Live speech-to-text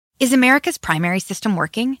Is America's primary system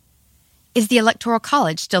working? Is the Electoral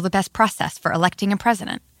College still the best process for electing a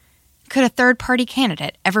president? Could a third-party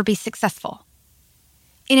candidate ever be successful?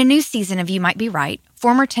 In a new season of You Might Be Right,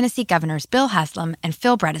 former Tennessee governors Bill Haslam and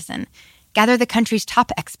Phil Bredesen gather the country's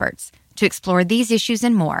top experts to explore these issues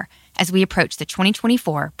and more as we approach the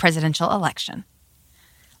 2024 presidential election.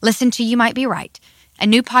 Listen to You Might Be Right, a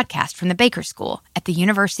new podcast from the Baker School at the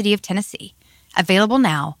University of Tennessee, available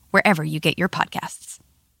now wherever you get your podcasts.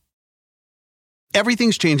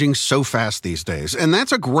 Everything's changing so fast these days, and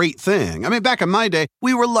that's a great thing. I mean, back in my day,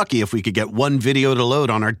 we were lucky if we could get one video to load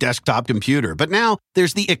on our desktop computer. But now,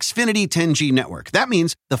 there's the Xfinity 10G network. That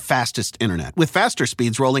means the fastest internet, with faster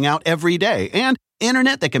speeds rolling out every day, and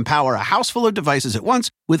internet that can power a house full of devices at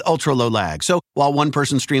once with ultra-low lag. So while one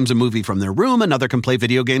person streams a movie from their room, another can play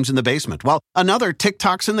video games in the basement, while another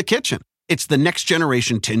TikToks in the kitchen. It's the next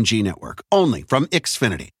generation 10G network, only from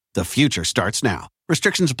Xfinity. The future starts now.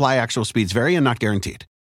 Restrictions apply. Actual speeds vary and not guaranteed.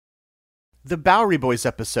 The Bowery Boys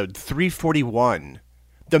episode 341.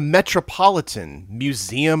 The Metropolitan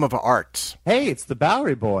Museum of Art. Hey, it's the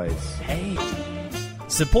Bowery Boys. Hey.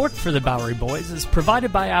 Support for the Bowery Boys is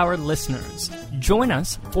provided by our listeners. Join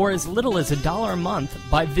us for as little as $1 a month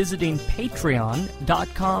by visiting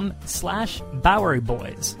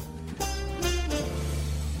patreon.com/BoweryBoys.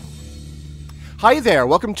 Hi there,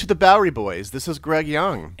 welcome to the Bowery Boys. This is Greg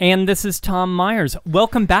Young. And this is Tom Myers.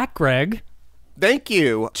 Welcome back, Greg. Thank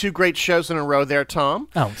you. 2 great shows in a row there, Tom.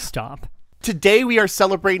 Oh, stop. Today we are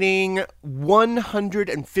celebrating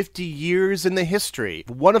 150 years in the history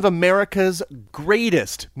of one of America's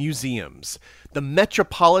greatest museums, the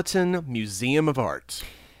Metropolitan Museum of Art.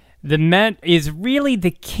 The Met is really the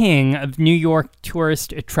king of New York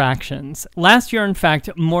tourist attractions. Last year, in fact,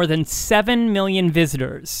 more than 7 million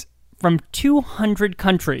visitors from 200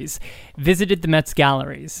 countries visited the Met's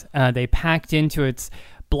galleries. They packed into its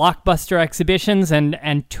blockbuster exhibitions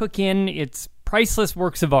and took in its priceless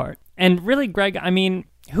works of art. And really, Greg, I mean,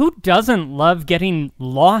 who doesn't love getting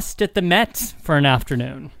lost at the Met for an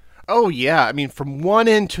afternoon? Oh, yeah. I mean, from one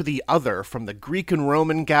end to the other, from the Greek and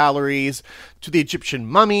Roman galleries to the Egyptian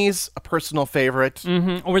mummies, a personal favorite.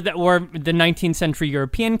 Mm-hmm. Or the 19th century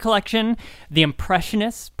European collection, the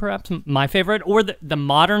Impressionists, perhaps my favorite, or the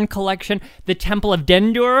modern collection, the Temple of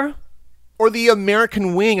Dendur. Or the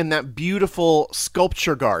American Wing and that beautiful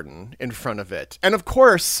sculpture garden in front of it. And of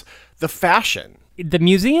course, the fashion. The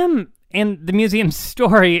museum and the museum's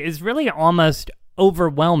story is really almost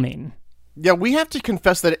overwhelming. Yeah, we have to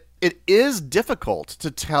confess that it is difficult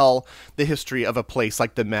to tell the history of a place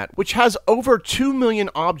like the Met, which has over 2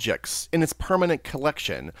 million objects in its permanent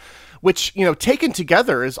collection, which, taken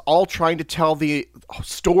together is all trying to tell the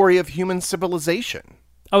story of human civilization.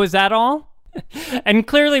 Oh, is that all? And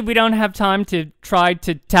clearly we don't have time to try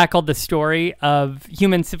to tackle the story of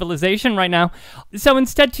human civilization right now. So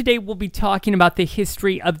instead today we'll be talking about the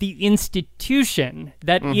history of the institution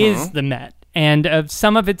that is the Met, and of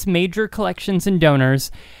some of its major collections and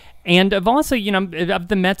donors, and of also, of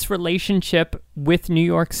the Met's relationship with New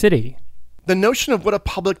York City. The notion of what a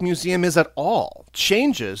public museum is at all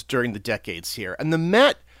changes during the decades here, and the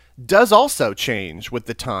Met does also change with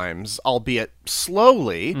the times, albeit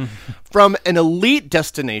slowly, from an elite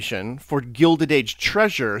destination for Gilded Age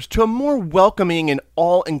treasures to a more welcoming and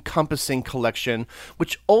all-encompassing collection,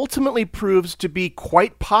 which ultimately proves to be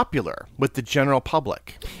quite popular with the general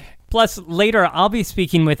public. Plus, later I'll be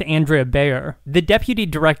speaking with Andrea Bayer, the Deputy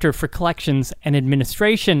Director for Collections and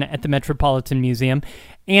Administration at the Metropolitan Museum,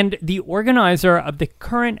 and the organizer of the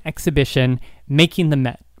current exhibition, Making the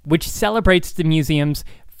Met, which celebrates the museum's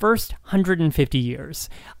first 150 years.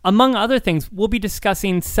 Among other things, we'll be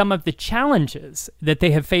discussing some of the challenges that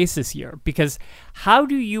they have faced this year, because how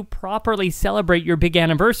do you properly celebrate your big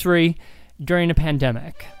anniversary during a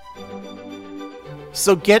pandemic?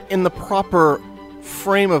 So get in the proper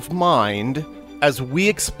frame of mind as we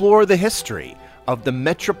explore the history of the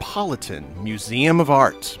Metropolitan Museum of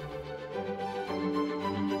Art.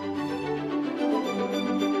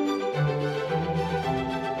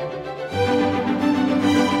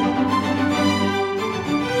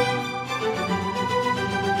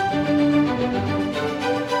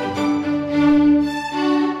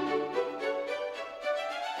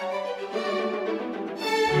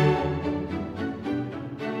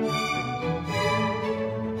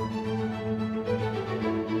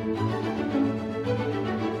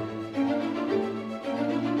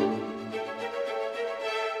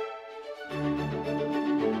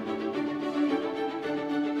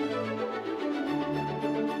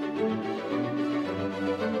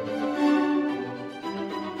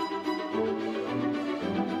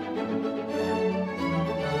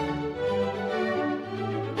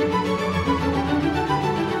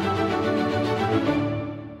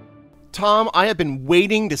 Tom, I have been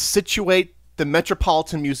waiting to situate the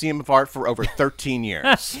Metropolitan Museum of Art for over 13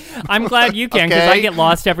 years. I'm glad you can, because I get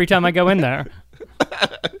lost every time I go in there.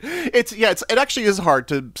 It actually is hard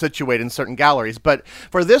to situate in certain galleries, but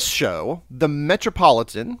for this show, the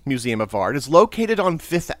Metropolitan Museum of Art is located on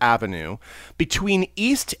 5th Avenue between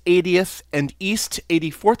East 80th and East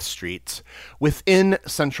 84th Streets within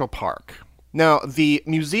Central Park. Now, the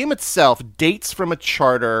museum itself dates from a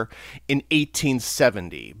charter in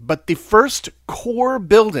 1870, but the first core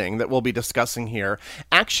building that we'll be discussing here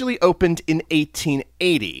actually opened in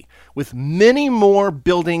 1880, with many more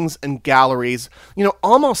buildings and galleries,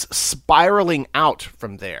 almost spiraling out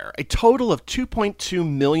from there, a total of 2.2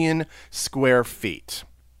 million square feet.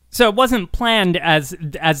 So it wasn't planned as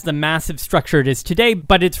the massive structure it is today,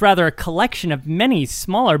 but it's rather a collection of many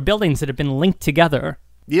smaller buildings that have been linked together.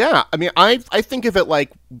 Yeah, I mean, I think of it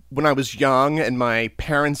like when I was young and my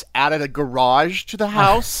parents added a garage to the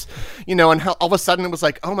house, and how all of a sudden it was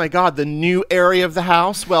like, oh my God, the new area of the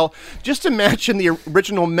house. Well, just imagine the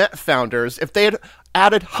original Met founders if they had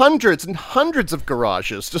added hundreds and hundreds of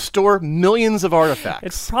garages to store millions of artifacts.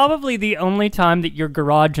 It's probably the only time that your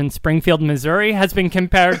garage in Springfield, Missouri has been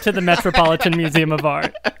compared to the Metropolitan Museum of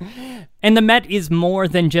Art. And the Met is more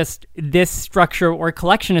than just this structure or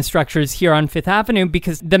collection of structures here on Fifth Avenue,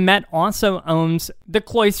 because the Met also owns the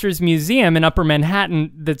Cloisters Museum in Upper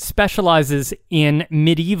Manhattan that specializes in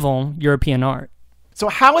medieval European art. So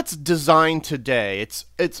how it's designed today,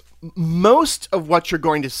 it's most of what you're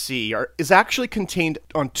going to see is actually contained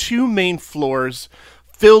on two main floors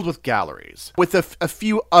filled with galleries, with a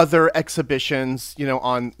few other exhibitions,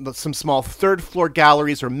 on some small third-floor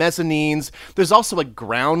galleries or mezzanines. There's also a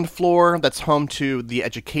ground floor that's home to the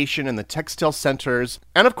education and the textile centers,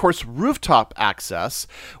 and of course rooftop access,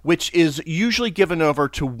 which is usually given over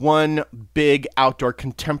to one big outdoor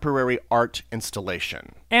contemporary art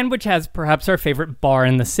installation. And which has perhaps our favorite bar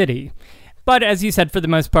in the city. But as you said, for the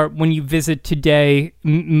most part, when you visit today,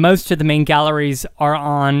 most of the main galleries are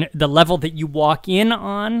on the level that you walk in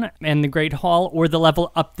on and the Great Hall, or the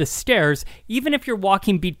level up the stairs. Even if you're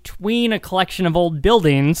walking between a collection of old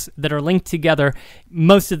buildings that are linked together,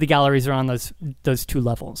 most of the galleries are on those two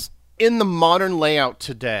levels. In the modern layout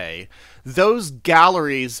today, those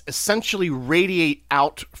galleries essentially radiate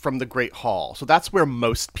out from the Great Hall. So that's where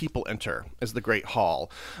most people enter, is the Great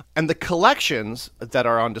Hall. And the collections that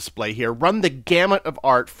are on display here run the gamut of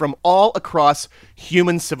art from all across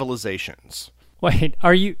human civilizations. Wait,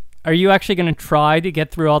 are you actually going to try to get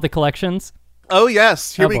through all the collections? Oh,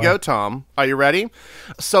 yes. Here we go, Tom. Are you ready?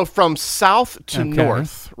 So from south to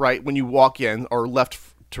north, right, when you walk in, or left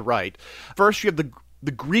to right, first you have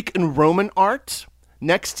the Greek and Roman art.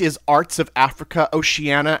 Next is arts of Africa,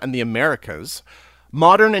 Oceania, and the Americas.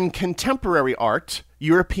 Modern and contemporary art,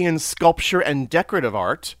 European sculpture and decorative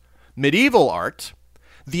art, medieval art,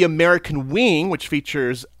 the American wing, which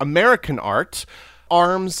features American art,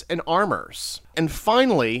 arms and armors. And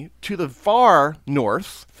finally, to the far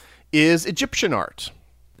north, is Egyptian art.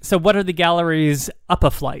 So what are the galleries up a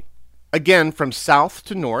flight? Again, from south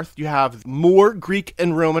to north, you have more Greek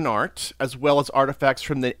and Roman art, as well as artifacts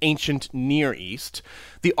from the ancient Near East,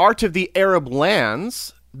 the art of the Arab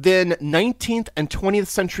lands, then 19th and 20th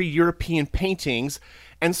century European paintings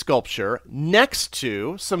and sculpture, next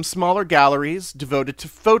to some smaller galleries devoted to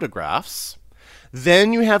photographs.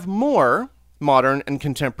 Then you have more modern and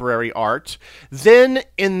contemporary art. Then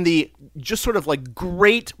in the just sort of like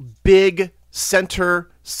great big center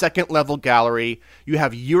second level gallery, you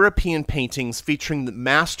have European paintings featuring the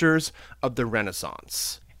masters of the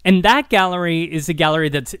Renaissance. And that gallery is a gallery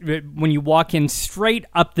that's, when you walk in, straight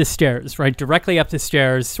up the stairs, right? Directly up the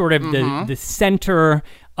stairs, sort of the center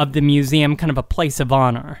of the museum, kind of a place of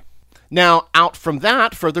honor. Now, out from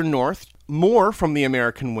that, further north, more from the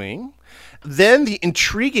American wing. Then the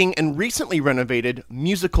intriguing and recently renovated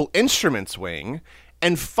musical instruments wing.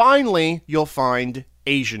 And finally, you'll find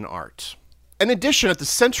Asian art. In addition, at the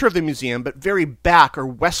center of the museum, but very back or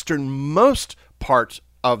westernmost part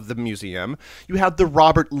of the museum, you have the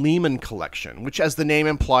Robert Lehman collection, which, as the name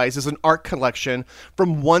implies, is an art collection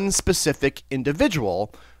from one specific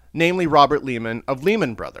individual, namely Robert Lehman of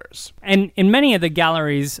Lehman Brothers. And many of the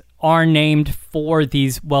galleries are named for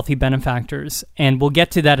these wealthy benefactors, and we'll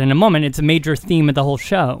get to that in a moment. It's a major theme of the whole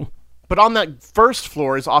show. But on that first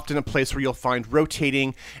floor is often a place where you'll find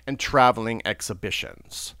rotating and traveling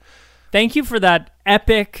exhibitions. Thank you for that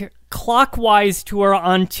epic clockwise tour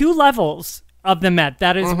on two levels. of the Met.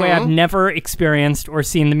 That is why I've never experienced or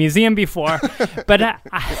seen the museum before. But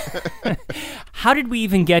how did we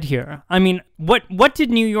even get here? I mean, what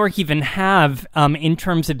did New York even have in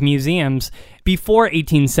terms of museums before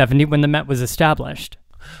 1870 when the Met was established?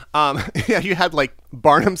 Yeah, you had like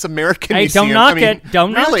Barnum's American Hey, Museum. don't knock it.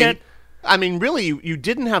 Don't knock it. I mean, really, you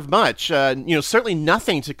didn't have much. Certainly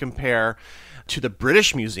nothing to compare to the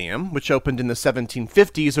British Museum, which opened in the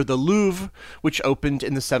 1750s, or the Louvre, which opened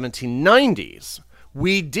in the 1790s.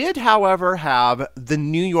 We did, however, have the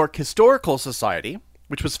New York Historical Society,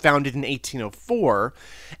 which was founded in 1804,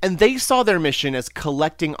 and they saw their mission as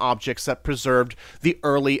collecting objects that preserved the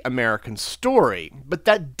early American story. But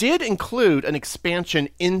that did include an expansion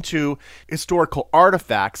into historical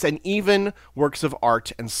artifacts and even works of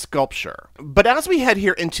art and sculpture. But as we head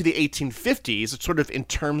here into the 1850s, sort of in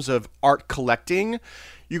terms of art collecting,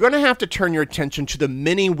 you're going to have to turn your attention to the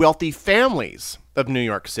many wealthy families of New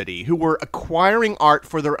York City who were acquiring art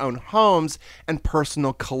for their own homes and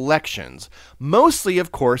personal collections, mostly,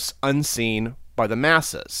 of course, unseen by the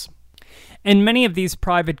masses. And many of these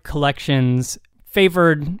private collections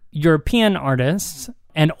favored European artists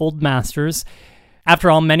and old masters. After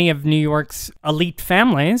all, many of New York's elite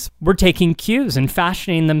families were taking cues and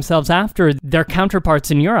fashioning themselves after their counterparts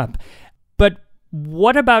in Europe. But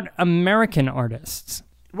what about American artists?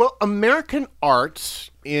 Well, American art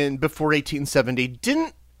before 1870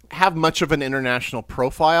 didn't have much of an international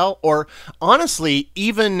profile or, honestly,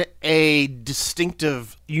 even a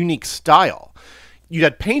distinctive, unique style. You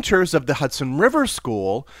had painters of the Hudson River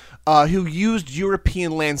School who used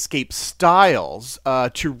European landscape styles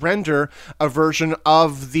to render a version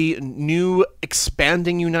of the new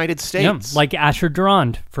expanding United States. Yeah, like Asher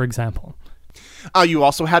Durand, for example. You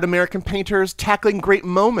also had American painters tackling great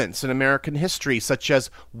moments in American history, such as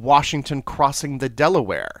Washington crossing the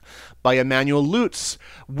Delaware by Emanuel Lutz,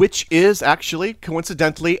 which is actually,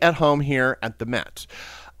 coincidentally, at home here at the Met.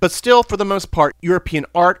 But still, for the most part, European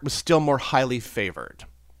art was still more highly favored.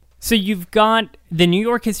 So you've got the New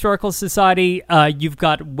York Historical Society, you've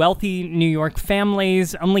got wealthy New York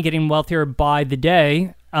families, only getting wealthier by the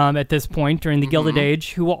day, at this point during the Gilded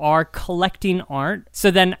Age, who are collecting art.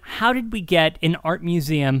 So then how did we get an art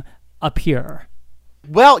museum up here?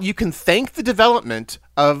 Well, you can thank the development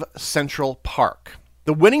of Central Park.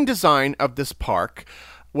 The winning design of this park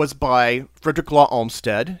was by Frederick Law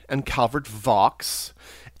Olmsted and Calvert Vaux.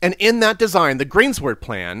 And in that design, the Greensward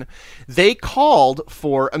Plan, they called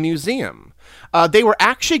for a museum. They were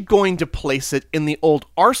actually going to place it in the old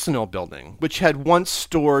Arsenal building, which had once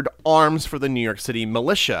stored arms for the New York City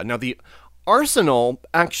militia. Now, the Arsenal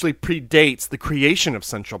actually predates the creation of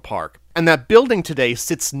Central Park, and that building today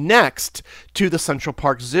sits next to the Central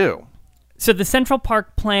Park Zoo. So the Central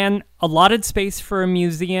Park plan allotted space for a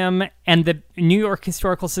museum, and the New York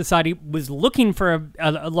Historical Society was looking for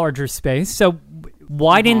a larger space. So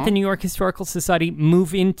why didn't the New York Historical Society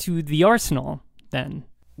move into the Arsenal then?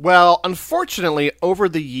 Well, unfortunately, over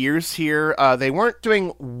the years here, they weren't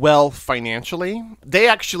doing well financially. They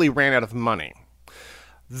actually ran out of money.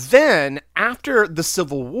 Then, after the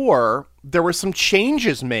Civil War, there were some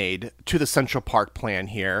changes made to the Central Park plan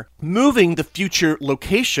here, moving the future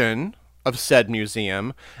location of said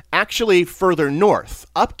museum actually further north,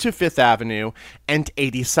 up to 5th Avenue and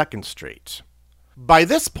 82nd Street. By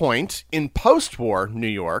this point, in post-war New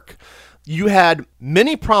York, you had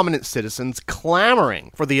many prominent citizens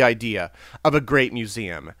clamoring for the idea of a great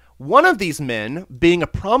museum. One of these men being a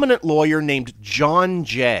prominent lawyer named John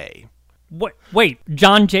Jay. What? Wait,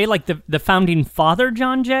 John Jay, like the founding father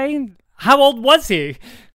John Jay? How old was he?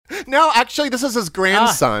 No, actually, this is his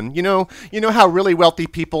grandson. You know how really wealthy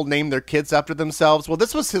people name their kids after themselves? Well,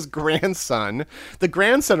 this was his grandson, the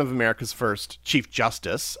grandson of America's first Chief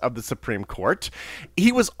Justice of the Supreme Court.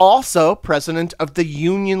 He was also president of the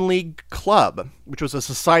Union League Club, which was a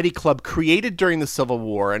society club created during the Civil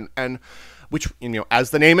War and which, as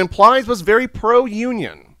the name implies, was very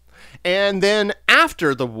pro-union. And then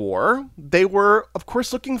after the war, they were, of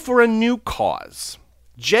course, looking for a new cause.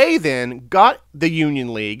 Jay then got the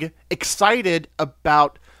Union League excited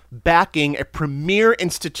about backing a premier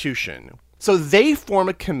institution. So they form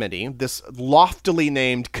a committee, this loftily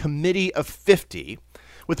named Committee of 50,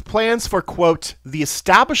 with plans for, quote, the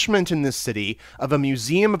establishment in this city of a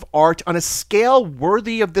museum of art on a scale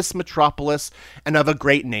worthy of this metropolis and of a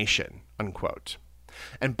great nation, unquote.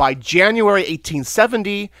 And by January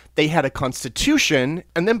 1870, they had a constitution,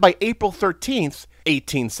 and then by April 13th,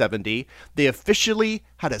 1870, they officially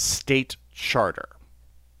had a state charter.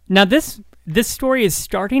 Now, this story is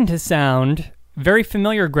starting to sound very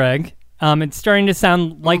familiar, Greg. It's starting to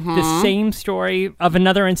sound like the same story of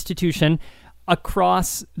another institution.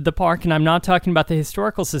 across the park, and I'm not talking about the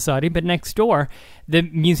Historical Society, but next door, the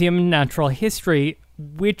Museum of Natural History,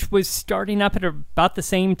 which was starting up at about the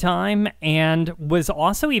same time and was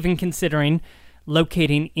also even considering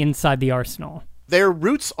locating inside the arsenal. Their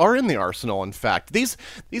roots are in the arsenal, in fact. These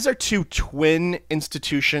are two twin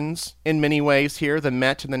institutions in many ways here, the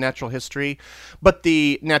Met and the Natural History. But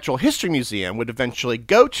the Natural History Museum would eventually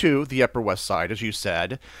go to the Upper West Side, as you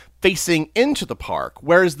said, facing into the park,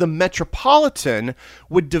 whereas the Metropolitan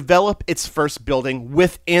would develop its first building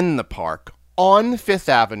within the park on Fifth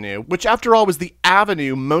Avenue, which after all was the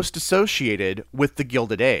avenue most associated with the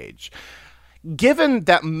Gilded Age. Given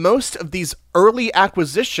that most of these early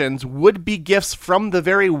acquisitions would be gifts from the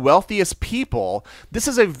very wealthiest people, this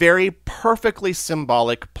is a very perfectly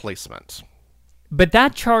symbolic placement. But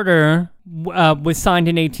that charter was signed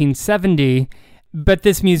in 1870, but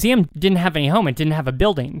this museum didn't have any home. It didn't have a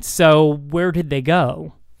building. So where did they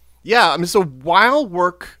go? Yeah, so while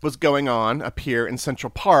work was going on up here in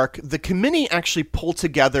Central Park, the committee actually pulled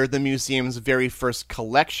together the museum's very first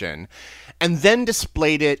collection and then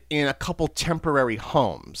displayed it in a couple temporary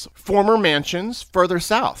homes, former mansions further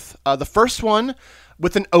south. The first one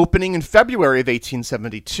with an opening in February of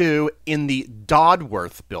 1872 in the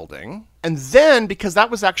Dodworth building. And then, because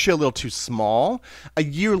that was actually a little too small, a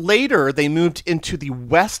year later they moved into the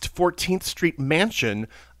West 14th Street mansion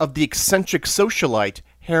of the eccentric socialite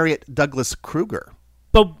Harriet Douglas Kruger.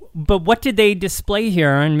 But what did they display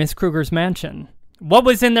here in Miss Kruger's mansion? What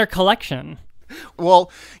was in their collection?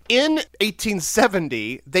 Well, in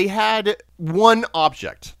 1870, they had one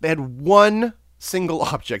object. They had one single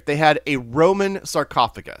object. They had a Roman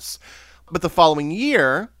sarcophagus. But the following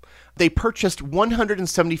year, they purchased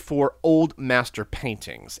 174 old master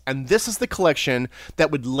paintings. And this is the collection that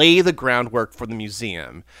would lay the groundwork for the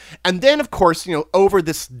museum. And then, of course, over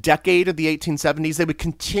this decade of the 1870s, they would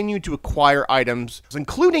continue to acquire items,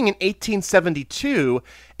 including in 1872,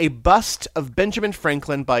 a bust of Benjamin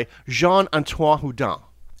Franklin by Jean-Antoine Houdin.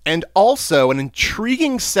 And also an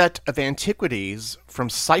intriguing set of antiquities from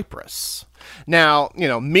Cyprus. Now,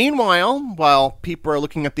 meanwhile, while people are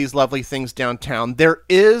looking at these lovely things downtown, there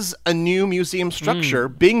is a new museum structure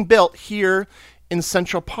being built here in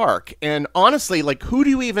Central Park. And honestly, who do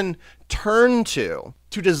you even turn to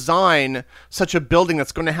design such a building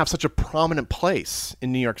that's going to have such a prominent place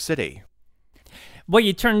in New York City? Well,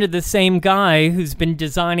 you turn to the same guy who's been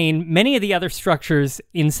designing many of the other structures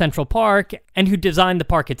in Central Park and who designed the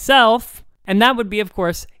park itself, and that would be, of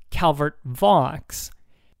course, Calvert Vaux.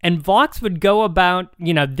 And Vaux would go about,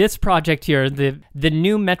 this project here, the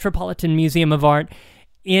new Metropolitan Museum of Art,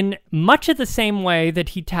 in much of the same way that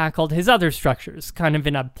he tackled his other structures, kind of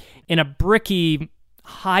in a bricky,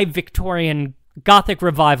 high Victorian Gothic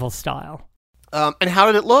revival style. And how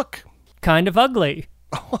did it look? Kind of ugly.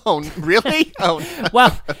 Oh, really? Oh,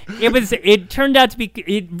 well, it turned out to be,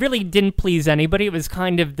 it really didn't please anybody. It was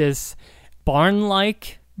kind of this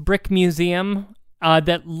barn-like brick museum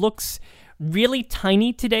that looks really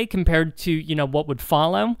tiny today compared to, what would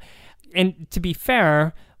follow. And to be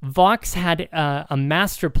fair, Vaux had a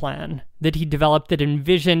master plan that he developed that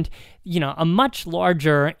envisioned, a much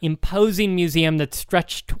larger, imposing museum that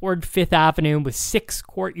stretched toward Fifth Avenue with 6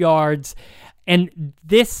 courtyards. And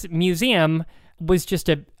this museum was just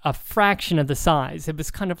a fraction of the size. It was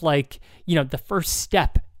kind of like, the first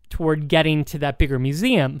step toward getting to that bigger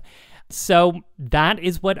museum. So that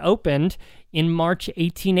is what opened in March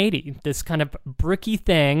 1880, this kind of bricky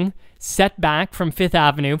thing set back from Fifth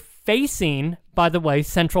Avenue, facing, by the way,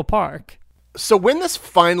 Central Park. So when this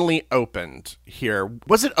finally opened here,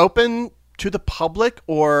 was it open to the public,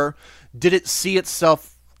 or did it see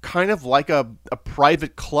itself kind of like a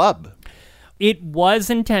private club? It was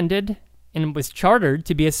intended and was chartered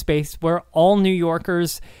to be a space where all New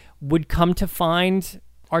Yorkers would come to find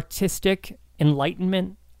artistic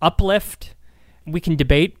enlightenment, uplift. We can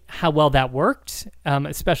debate how well that worked,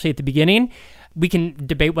 especially at the beginning. We can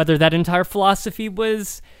debate whether that entire philosophy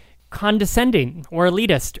was condescending or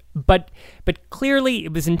elitist, but clearly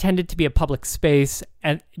it was intended to be a public space,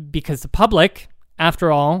 and because the public,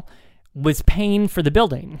 after all, was paying for the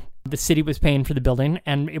building. The city was paying for the building,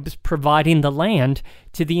 and it was providing the land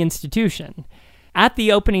to the institution. At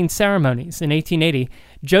the opening ceremonies in 1880,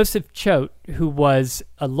 Joseph Choate, who was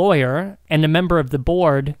a lawyer and a member of the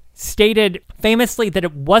board, stated famously that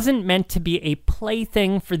it wasn't meant to be a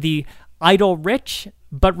plaything for the idle rich,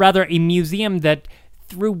 but rather a museum that,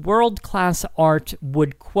 through world-class art,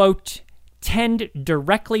 would, quote, tend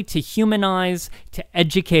directly to humanize, to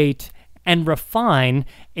educate, and refine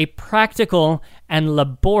a practical and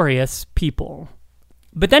laborious people.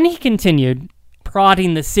 But then he continued,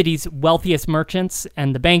 prodding the city's wealthiest merchants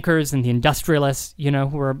and the bankers and the industrialists,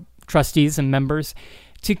 who are trustees and members,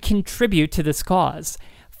 to contribute to this cause.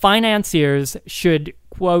 Financiers should,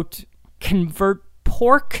 quote, convert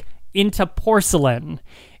pork into porcelain,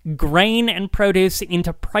 grain and produce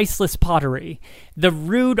into priceless pottery, the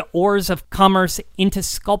rude ores of commerce into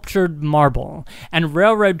sculptured marble, and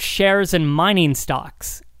railroad shares and mining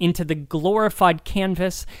stocks into the glorified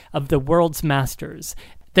canvas of the world's masters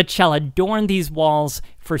that shall adorn these walls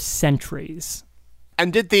for centuries.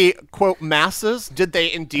 And did the, quote, masses, did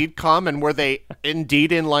they indeed come, and were they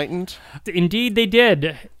indeed enlightened? Indeed they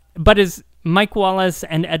did. But as Mike Wallace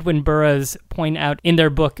and Edwin Burroughs point out in their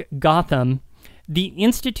book Gotham, the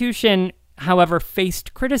institution, however,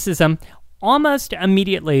 faced criticism almost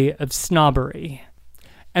immediately of snobbery.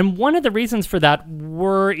 And one of the reasons for that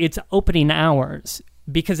were its opening hours,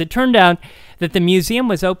 because it turned out that the museum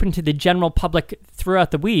was open to the general public throughout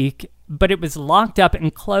the week, but it was locked up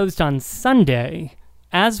and closed on Sunday,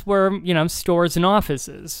 as were, stores and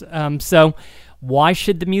offices. So why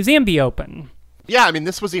should the museum be open? Yeah, I mean,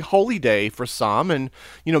 this was a holy day for some, and,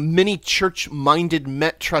 many church-minded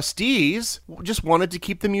Met trustees just wanted to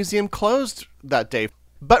keep the museum closed that day.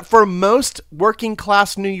 But for most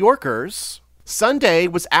working-class New Yorkers, Sunday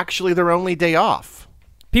was actually their only day off.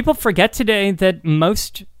 People forget today that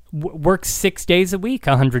most worked 6 days a week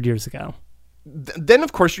 100 years ago. Then,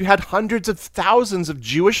 of course, you had hundreds of thousands of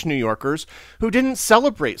Jewish New Yorkers who didn't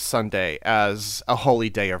celebrate Sunday as a holy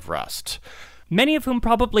day of rest. Many of whom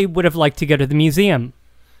probably would have liked to go to the museum.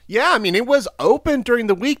 Yeah, I mean, it was open during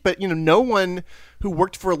the week, but, no one who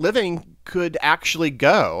worked for a living could actually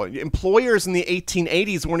go. Employers in the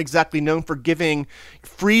 1880s weren't exactly known for giving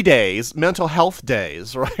free days, mental health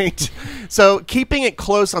days, right? So keeping it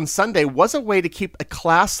closed on Sunday was a way to keep a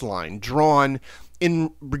class line drawn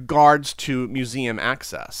in regards to museum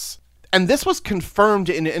access. And this was confirmed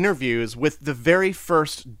in interviews with the very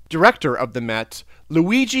first director of the Met,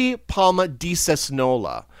 Luigi Palma di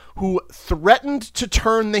Cesnola, who threatened to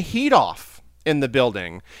turn the heat off in the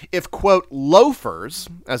building if, quote, loafers,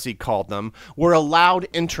 as he called them, were allowed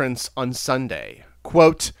entrance on Sunday.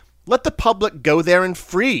 Quote, let the public go there and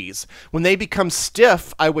freeze. When they become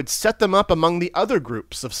stiff, I would set them up among the other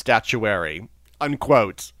groups of statuary,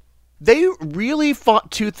 unquote. They really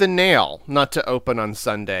fought tooth and nail not to open on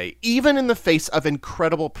Sunday, even in the face of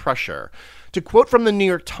incredible pressure. To quote from the New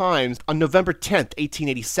York Times on November 10th,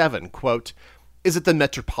 1887, quote, is it the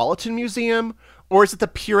Metropolitan Museum or is it the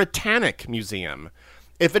Puritanic Museum?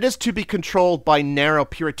 If it is to be controlled by narrow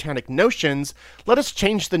Puritanic notions, let us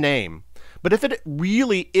change the name. But if it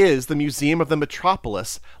really is the Museum of the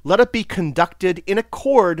Metropolis, let it be conducted in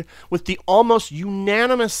accord with the almost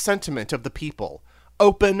unanimous sentiment of the people.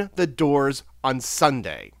 Open the doors on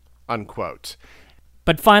Sunday, unquote.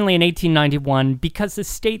 But finally, in 1891, because the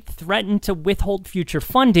state threatened to withhold future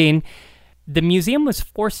funding, the museum was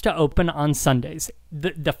forced to open on Sundays.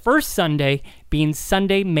 The first Sunday being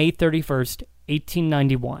Sunday, May 31st,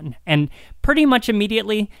 1891. And pretty much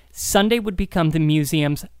immediately, Sunday would become the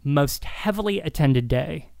museum's most heavily attended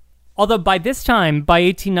day. Although by this time, by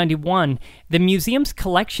 1891, the museum's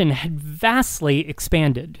collection had vastly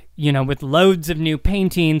expanded, with loads of new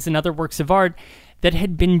paintings and other works of art that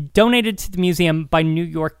had been donated to the museum by New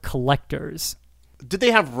York collectors. Did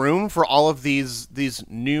they have room for all of these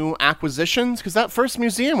new acquisitions? Because that first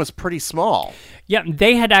museum was pretty small. Yeah,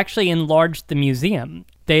 they had actually enlarged the museum.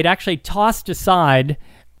 They had actually tossed aside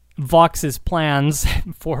Vaux's plans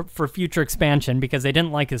for future expansion because they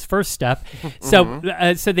didn't like his first step. So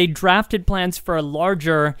they drafted plans for a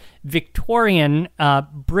larger Victorian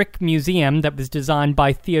brick museum that was designed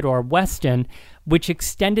by Theodore Weston, which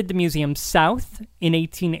extended the museum south in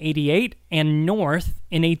 1888 and north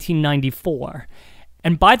in 1894.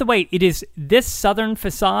 And by the way, it is this southern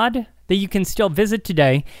facade that you can still visit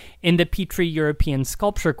today in the Petrie European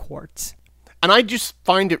Sculpture Quartz. And I just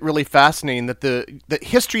find it really fascinating that the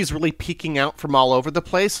history is really peeking out from all over the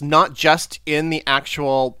place, not just in the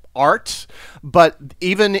actual art, but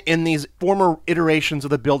even in these former iterations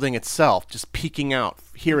of the building itself, just peeking out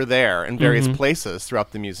here or there in various places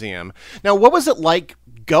throughout the museum. Now, what was it like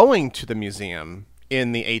going to the museum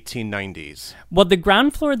in the 1890s? Well, the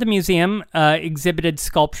ground floor of the museum exhibited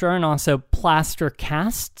sculpture and also plaster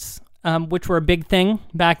casts, which were a big thing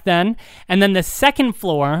back then. And then the second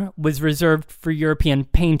floor was reserved for European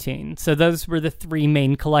painting. So those were the three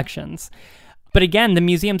main collections. But again, the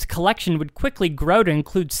museum's collection would quickly grow to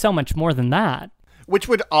include so much more than that. Which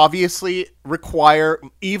would obviously require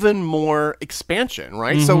even more expansion,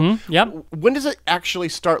 right? So when does it actually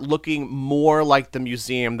start looking more like the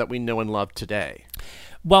museum that we know and love today?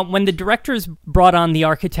 Well, when the directors brought on the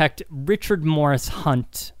architect Richard Morris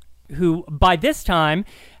Hunt, who by this time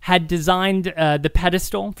had designed the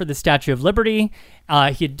pedestal for the Statue of Liberty.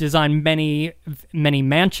 He had designed many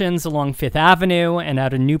mansions along Fifth Avenue and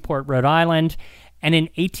out in Newport, Rhode Island. And in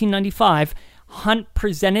 1895, Hunt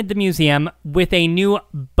presented the museum with a new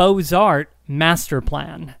Beaux-Arts master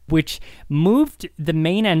plan, which moved the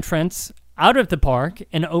main entrance out of the park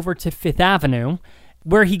and over to Fifth Avenue,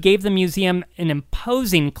 where he gave the museum an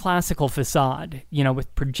imposing classical facade,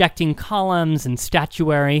 with projecting columns and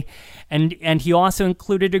statuary. And he also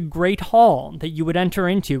included a great hall that you would enter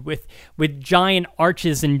into with giant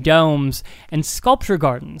arches and domes and sculpture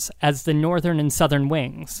gardens as the northern and southern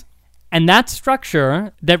wings. And that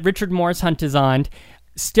structure that Richard Morris Hunt designed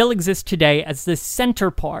still exists today as the center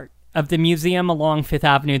part of the museum along Fifth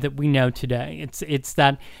Avenue that we know today. It's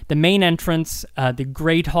that the main entrance, the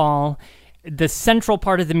great hall, the central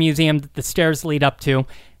part of the museum that the stairs lead up to.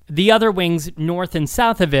 The other wings, north and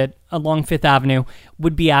south of it, along Fifth Avenue,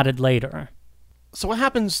 would be added later. So what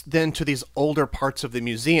happens then to these older parts of the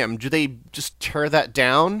museum? Do they just tear that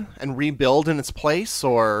down and rebuild in its place,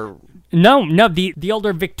 or...? No, the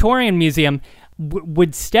older Victorian museum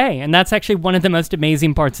would stay, and that's actually one of the most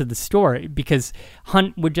amazing parts of the story, because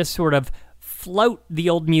Hunt would just sort of float the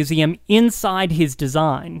old museum inside his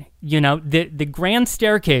design. The grand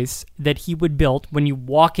staircase that he would build when you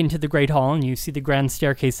walk into the Great Hall and you see the grand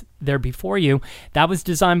staircase there before you, that was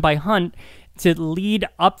designed by Hunt to lead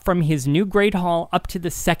up from his new Great Hall up to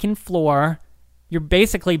the second floor. You're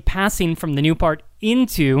basically passing from the new part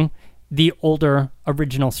into the older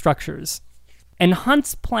original structures. And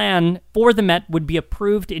Hunt's plan for the Met would be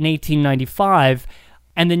approved in 1895,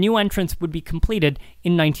 and the new entrance would be completed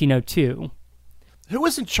in 1902. Who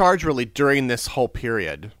was in charge, really, during this whole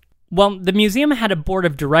period? Well, the museum had a board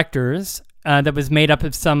of directors that was made up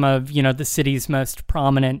of some of, the city's most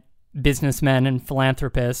prominent businessmen and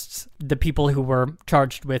philanthropists, the people who were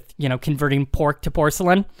charged with, converting pork to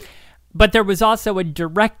porcelain. But there was also a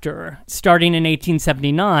director. Starting in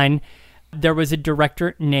 1879, there was a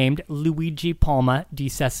director named Luigi Palma di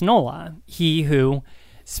Cesnola, he who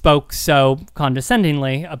spoke so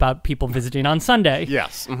condescendingly about people visiting on Sunday.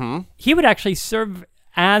 Yes. Mm-hmm. He would actually serve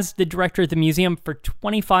as the director of the museum for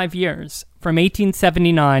 25 years, from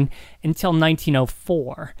 1879 until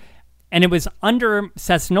 1904. And it was under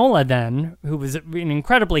Cesnola then, who was an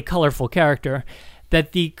incredibly colorful character,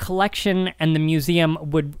 that the collection and the museum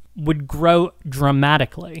would grow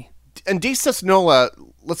dramatically. And Di Cesnola,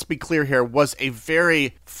 let's be clear here, was a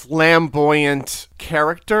very flamboyant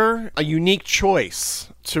character, a unique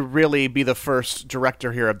choice to really be the first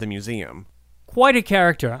director here of the museum. Quite a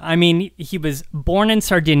character. I mean, he was born in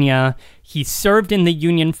Sardinia. He served in the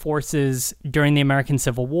Union forces during the American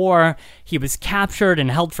Civil War. He was captured and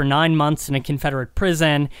held for 9 months in a Confederate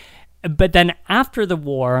prison. But then after the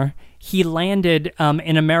war, he landed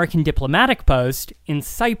an American diplomatic post in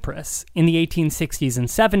Cyprus in the 1860s and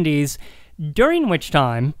 70s, during which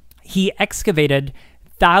time he excavated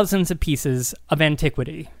thousands of pieces of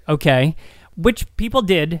antiquity, which people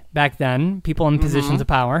did back then, people in positions of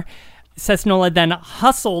power. Cesnola then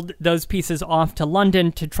hustled those pieces off to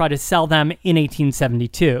London to try to sell them in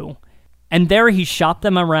 1872. And there he shopped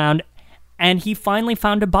them around, and he finally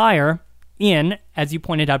found a buyer in, as you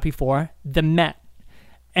pointed out before, the Met.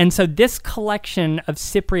 And so this collection of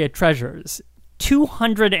Cypriot treasures,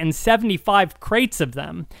 275 crates of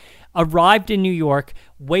them, arrived in New York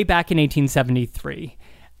way back in 1873.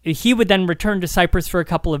 He would then return to Cyprus for a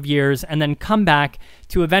couple of years and then come back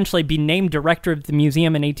to eventually be named director of the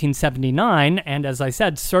museum in 1879, and as I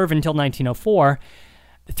said, serve until 1904,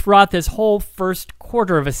 throughout this whole first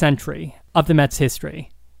quarter of a century of the Met's history.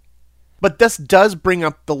 But this does bring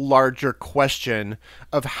up the larger question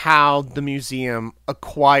of how the museum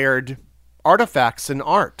acquired artifacts and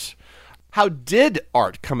art. How did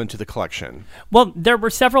art come into the collection? Well, there were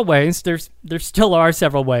several ways. There still are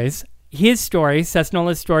several ways. His story,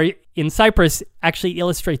 Cesnola's story in Cyprus, actually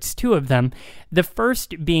illustrates two of them. The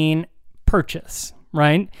first being purchase,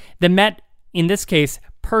 right? The Met, in this case,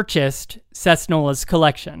 purchased Cesnola's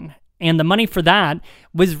collection. And the money for that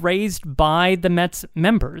was raised by the Met's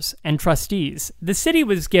members and trustees. The city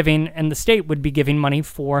was giving, and the state would be giving money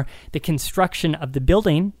for the construction of the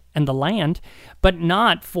building and the land, but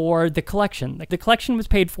not for the collection. The collection was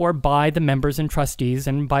paid for by the members and trustees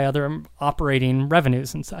and by other operating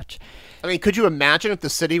revenues and such. I mean, could you imagine if the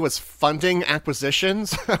city was funding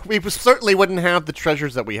acquisitions? We certainly wouldn't have the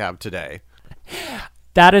treasures that we have today.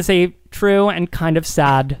 That is a true and kind of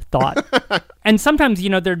sad thought. And sometimes,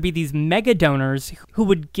 there'd be these mega donors who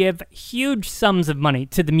would give huge sums of money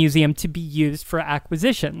to the museum to be used for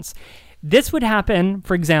acquisitions. This would happen,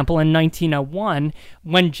 for example, in 1901,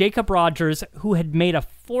 when Jacob Rogers, who had made a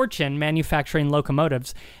fortune manufacturing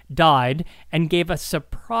locomotives, died and gave a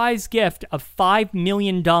surprise gift of $5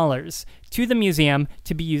 million to the museum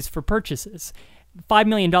to be used for purchases. $5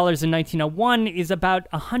 million in 1901 is about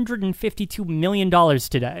 $152 million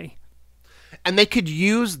today. And they could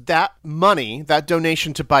use that money, that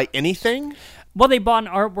donation, to buy anything? Well, they bought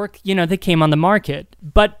artwork, that came on the market.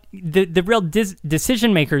 But the real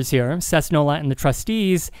decision makers here, Cessnola and the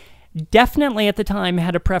trustees, definitely at the time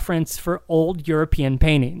had a preference for old European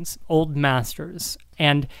paintings, old masters,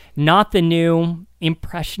 and not the new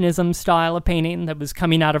Impressionism style of painting that was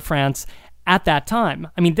coming out of France at that time.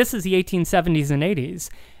 I mean, this is the 1870s and 80s.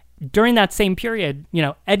 During that same period,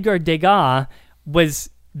 Edgar Degas was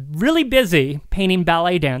really busy painting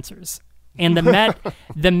ballet dancers. And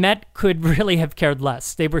the Met could really have cared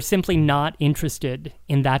less. They were simply not interested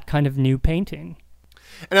in that kind of new painting.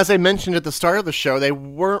 And as I mentioned at the start of the show, they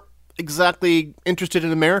weren't exactly interested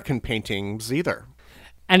in American paintings either.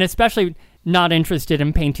 And especially not interested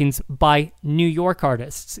in paintings by New York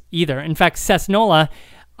artists either. In fact, Cessnola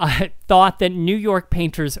thought that New York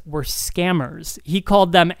painters were scammers. He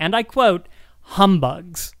called them, and I quote,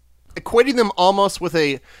 humbugs. Equating them almost with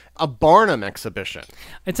a Barnum exhibition.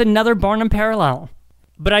 It's another Barnum parallel.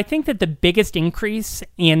 But I think that the biggest increase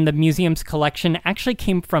in the museum's collection actually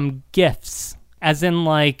came from gifts, as in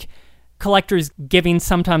like collectors giving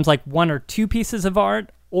sometimes like one or two pieces of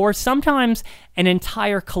art, or sometimes an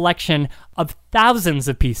entire collection of thousands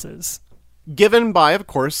of pieces. Given by, of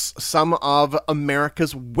course, some of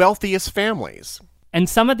America's wealthiest families. And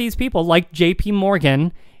some of these people, like J.P.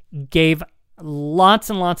 Morgan, gave lots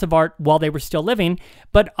and lots of art while they were still living,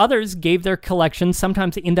 but others gave their collections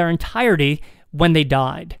sometimes in their entirety when they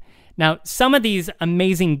died. Now, some of these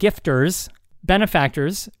amazing gifters,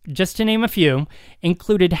 benefactors, just to name a few,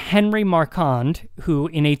 included Henry Marquand, who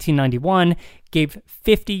in 1891 gave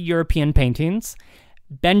 50 European paintings.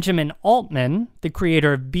 Benjamin Altman, the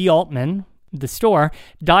creator of B. Altman, the store,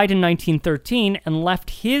 died in 1913 and left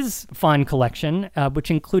his fine collection,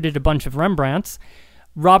 which included a bunch of Rembrandts.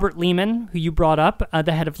 Robert Lehman, who you brought up,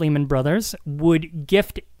 the head of Lehman Brothers, would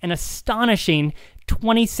gift an astonishing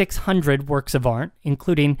 2,600 works of art,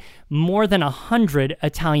 including more than 100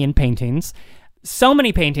 Italian paintings. So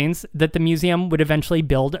many paintings that the museum would eventually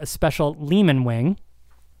build a special Lehman wing.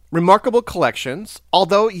 Remarkable collections,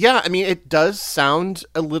 although, it does sound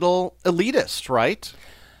a little elitist, right?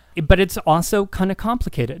 But it's also kind of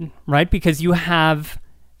complicated, right? Because you have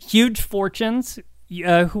huge fortunes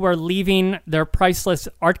who are leaving their priceless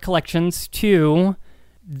art collections to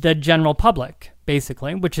the general public,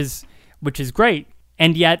 basically, which is great.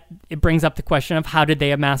 And yet it brings up the question of how did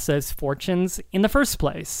they amass those fortunes in the first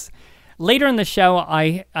place? Later in the show,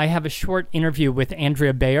 I have a short interview with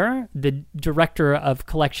Andrea Bayer, the Director of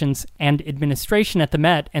Collections and Administration at the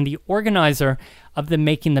Met and the organizer of the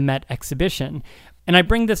Making the Met exhibition. And I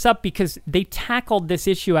bring this up because they tackled this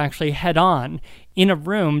issue actually head-on in a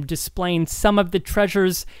room displaying some of the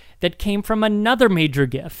treasures that came from another major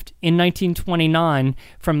gift in 1929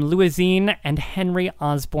 from Louisine and Henry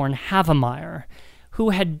Osborne Havemeyer,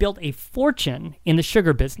 who had built a fortune in the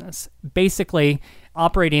sugar business, basically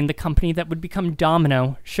operating the company that would become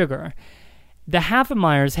Domino Sugar. The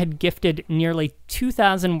Havemeyers had gifted nearly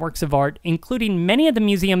 2,000 works of art, including many of the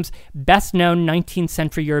museum's best-known 19th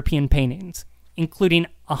century European paintings, including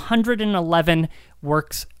 111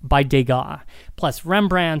 works by Degas, plus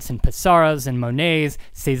Rembrandts and Pissaros and Monets,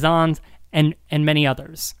 Cézannes, and many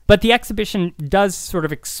others. But the exhibition does sort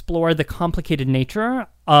of explore the complicated nature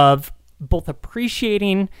of both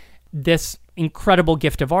appreciating this incredible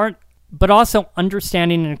gift of art, but also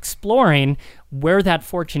understanding and exploring where that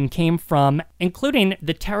fortune came from, including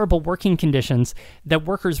the terrible working conditions that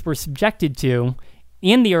workers were subjected to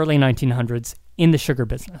in the early 1900s in the sugar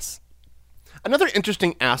business. Another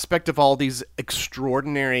interesting aspect of all these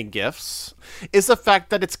extraordinary gifts is the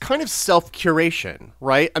fact that it's kind of self-curation,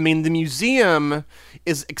 right? I mean, the museum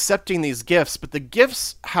is accepting these gifts, but the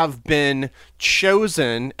gifts have been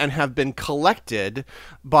chosen and have been collected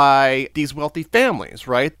by these wealthy families,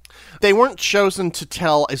 right? They weren't chosen to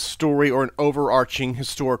tell a story or an overarching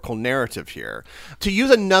historical narrative here. To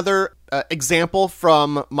use another example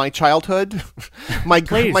from my childhood, my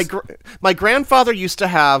grandfather used to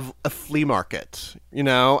have a flea market,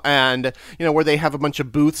 and where they have a bunch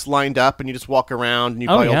of booths lined up and you just walk around and you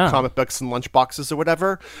buy old comic books and lunch boxes or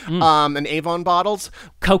whatever, and Avon bottles.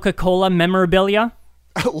 Coca-Cola memorabilia.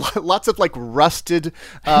 Lots of like rusted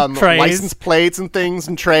license plates and things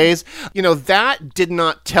and trays. That did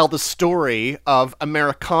not tell the story of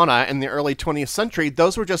Americana in the early 20th century.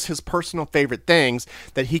 Those were just his personal favorite things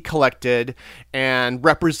that he collected and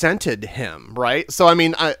represented him, right? So, I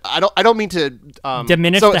mean, I don't mean to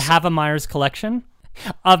diminish the Havemeyer's collection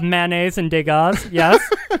of Manets and Degas, yes?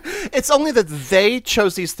 It's only that they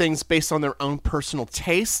chose these things based on their own personal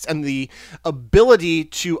tastes and the ability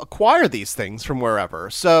to acquire these things from wherever.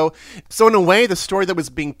 So in a way, the story that was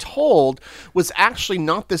being told was actually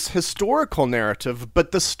not this historical narrative,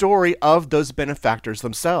 but the story of those benefactors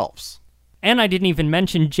themselves. And I didn't even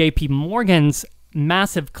mention J.P. Morgan's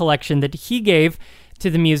massive collection that he gave to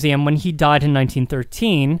the museum when he died in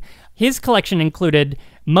 1913. His collection included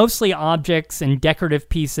mostly objects and decorative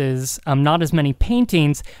pieces, not as many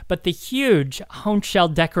paintings, but the huge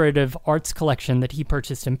Hochschild decorative arts collection that he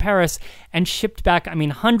purchased in Paris and shipped back,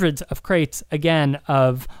 hundreds of crates, again,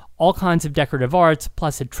 of all kinds of decorative arts,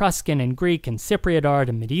 plus Etruscan and Greek and Cypriot art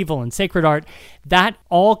and medieval and sacred art. That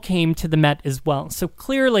all came to the Met as well. So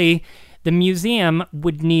clearly, the museum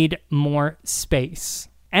would need more space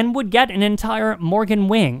and would get an entire Morgan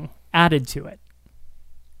wing added to it.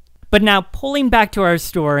 But now, pulling back to our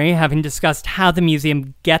story, having discussed how the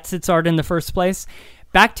museum gets its art in the first place,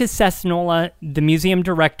 back to Cesnola, the museum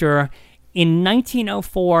director. In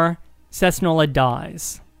 1904, Cesnola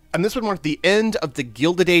dies. And this would mark the end of the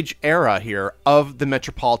Gilded Age era here of the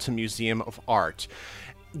Metropolitan Museum of Art.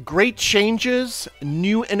 Great changes,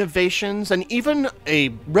 new innovations, and even a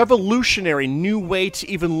revolutionary new way to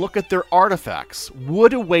even look at their artifacts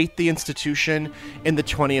would await the institution in the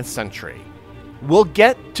 20th century. We'll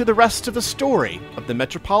get to the rest of the story of the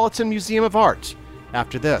Metropolitan Museum of Art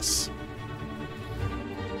after this.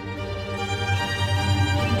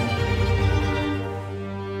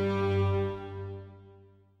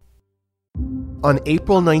 On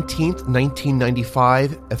April 19th,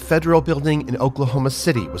 1995, a federal building in Oklahoma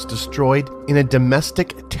City was destroyed in a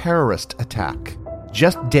domestic terrorist attack.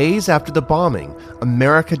 Just days after the bombing,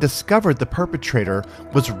 America discovered the perpetrator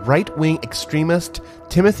was right-wing extremist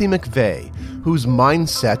Timothy McVeigh, whose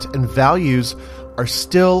mindset and values are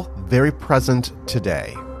still very present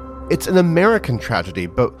today. It's an American tragedy,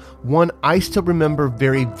 but one I still remember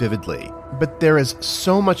very vividly. But there is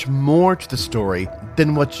so much more to the story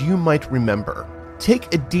than what you might remember.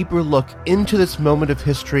 Take a deeper look into this moment of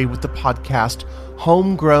history with the podcast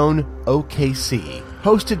Homegrown OKC,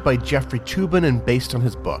 hosted by Jeffrey Toobin and based on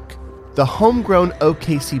his book. The Homegrown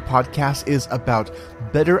OKC podcast is about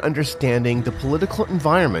better understanding the political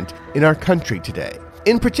environment in our country today.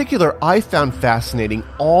 In particular, I found fascinating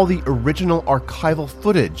all the original archival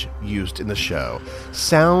footage used in the show,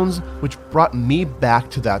 sounds which brought me back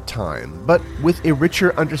to that time, but with a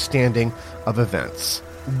richer understanding of events.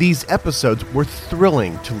 These episodes were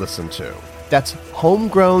thrilling to listen to. That's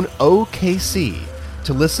Homegrown OKC.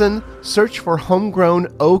 To listen, search for Homegrown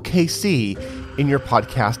OKC in your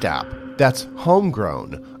podcast app. That's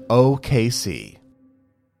Homegrown OKC.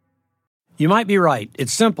 You might be right.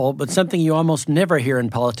 It's simple, but something you almost never hear in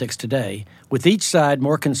politics today, with each side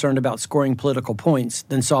more concerned about scoring political points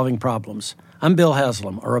than solving problems. I'm Bill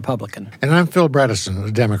Haslam, a Republican. And I'm Phil Bredesen,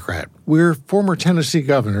 a Democrat. We're former Tennessee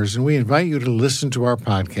governors, and we invite you to listen to our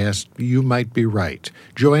podcast, You Might Be Right.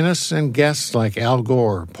 Join us and guests like Al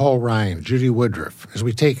Gore, Paul Ryan, Judy Woodruff, as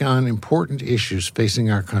we take on important issues facing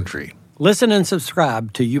our country. Listen and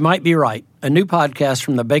subscribe to You Might Be Right, a new podcast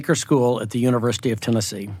from the Baker School at the University of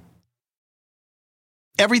Tennessee.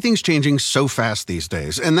 Everything's changing so fast these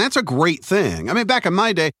days, and that's a great thing. I mean, back in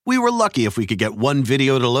my day, we were lucky if we could get one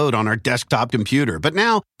video to load on our desktop computer. But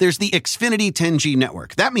now, there's the Xfinity 10G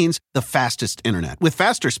network. That means the fastest internet, with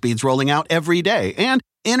faster speeds rolling out every day, and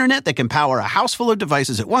internet that can power a house full of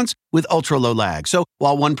devices at once with ultra-low lag. So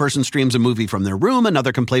while one person streams a movie from their room,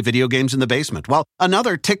 another can play video games in the basement, while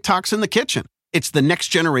another TikToks in the kitchen. It's the next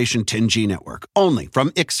generation 10G network, only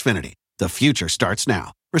from Xfinity. The future starts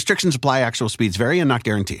now. Restrictions apply. Actual speeds vary and not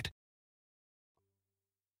guaranteed.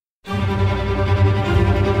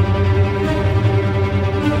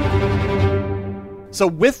 So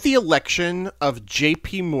with the election of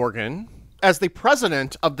J.P. Morgan as the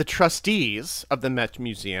president of the trustees of the Met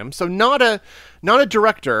Museum, so not a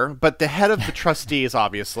director, but the head of the trustees,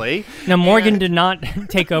 obviously. Now, Morgan did not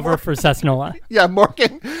take over for Cesnola. Yeah,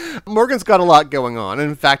 Morgan's got a lot going on.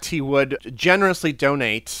 In fact, he would generously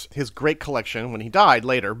donate his great collection when he died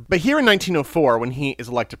later. But here in 1904, when he is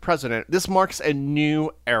elected president, this marks a new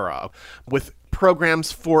era with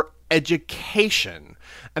programs for education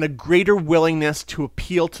and a greater willingness to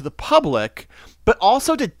appeal to the public, but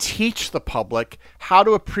also to teach the public how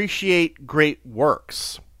to appreciate great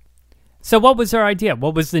works. So what was their idea?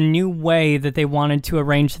 What was the new way that they wanted to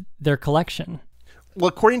arrange their collection? Well,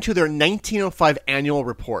 according to their 1905 annual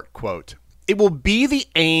report, quote, "It will be the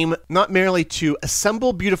aim not merely to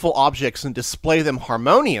assemble beautiful objects and display them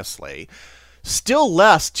harmoniously, still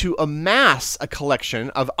less to amass a collection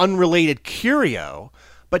of unrelated curio,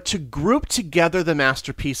 but to group together the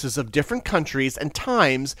masterpieces of different countries and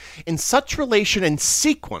times in such relation and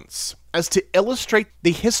sequence as to illustrate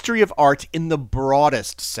the history of art in the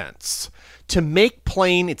broadest sense, to make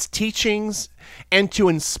plain its teachings, and to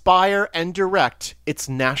inspire and direct its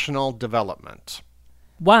national development."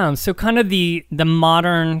 Wow, so kind of the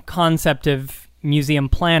modern concept of museum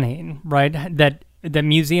planning, right? That the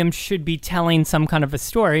museum should be telling some kind of a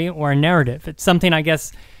story or a narrative. It's something I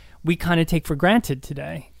guess we kind of take for granted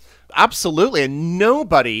today. Absolutely, and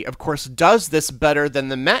nobody, of course, does this better than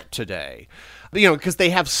the Met today. Because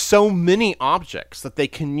they have so many objects that they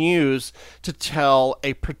can use to tell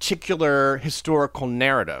a particular historical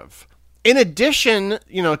narrative. In addition,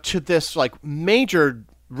 to this major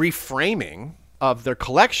reframing of their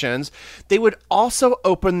collections, they would also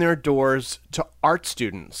open their doors to art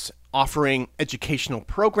students, offering educational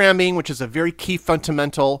programming, which is a very key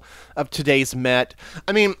fundamental of today's Met.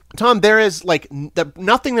 I mean, Tom, there is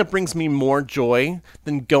nothing that brings me more joy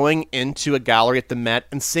than going into a gallery at the Met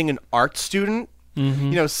and seeing an art student,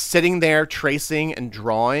 sitting there tracing and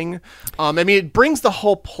drawing. It brings the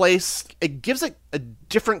whole place, it gives it a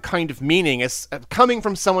different kind of meaning as coming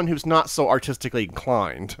from someone who's not so artistically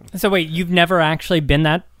inclined. So wait, you've never actually been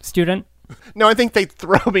that student? No, I think they'd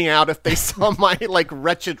throw me out if they saw my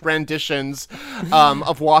wretched renditions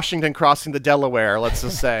of Washington crossing the Delaware, let's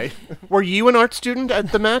just say. Were you an art student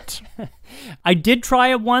at the Met? I did try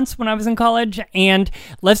it once when I was in college, and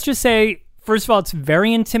let's just say, first of all, it's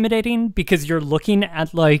very intimidating because you're looking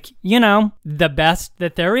at the best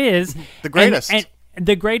that there is. The greatest. And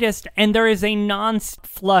the greatest, and there is a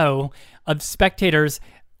non-flow of spectators,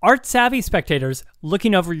 art-savvy spectators,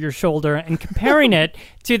 looking over your shoulder and comparing it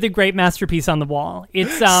to the great masterpiece on the wall.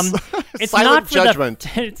 It's Silent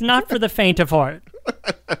judgment. It's not for the faint of heart.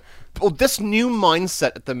 Well, this new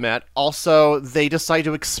mindset at the Met, also, they decide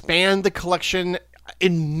to expand the collection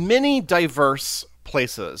in many diverse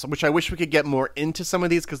places, which I wish we could get more into some of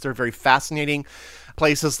these because they're very fascinating.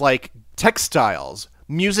 Places like textiles,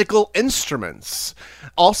 musical instruments.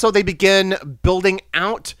 Also, they begin building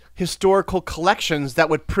out historical collections that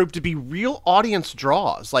would prove to be real audience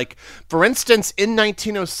draws. For instance, in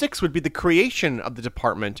 1906 would be the creation of the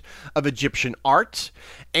Department of Egyptian Art,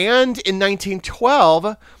 and in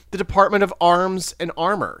 1912, the Department of Arms and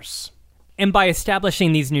Armors. And by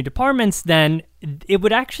establishing these new departments, then it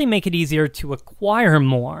would actually make it easier to acquire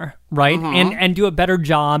more, right? And do a better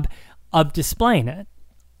job of displaying it.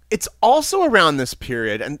 It's also around this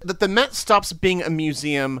period and that the Met stops being a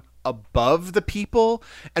museum above the people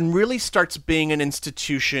and really starts being an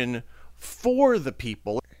institution for the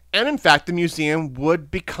people. And in fact, the museum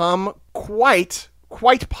would become quite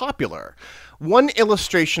popular. One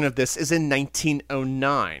illustration of this is in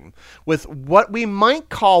 1909, with what we might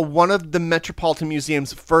call one of the Metropolitan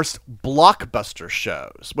Museum's first blockbuster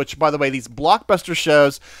shows, which, by the way, these blockbuster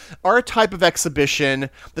shows are a type of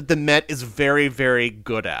exhibition that the Met is very, very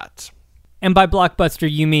good at. And by blockbuster,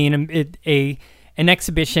 you mean an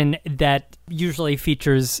exhibition that usually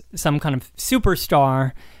features some kind of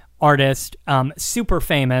superstar artist, super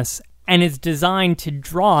famous, and is designed to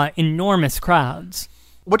draw enormous crowds.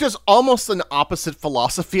 Which is almost an opposite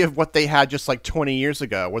philosophy of what they had just 20 years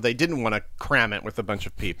ago, where they didn't want to cram it with a bunch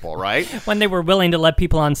of people, right? When they were willing to let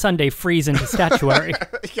people on Sunday freeze into statuary.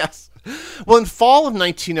 Yes. Well, in fall of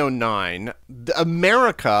 1909,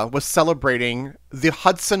 America was celebrating the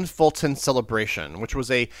Hudson-Fulton Celebration, which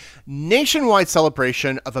was a nationwide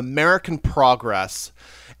celebration of American progress.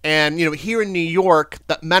 And, here in New York,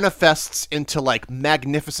 that manifests into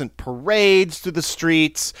magnificent parades through the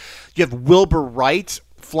streets. You have Wilbur Wright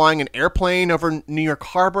flying an airplane over New York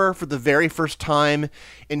Harbor for the very first time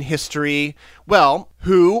in history. Well,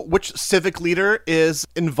 which civic leader is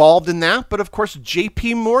involved in that? But of course,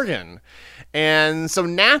 J.P. Morgan. And so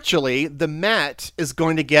naturally, the Met is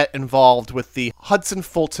going to get involved with the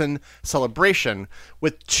Hudson-Fulton celebration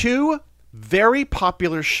with two very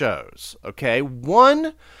popular shows, okay?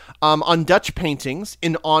 One on Dutch paintings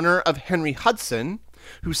in honor of Henry Hudson,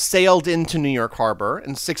 who sailed into New York Harbor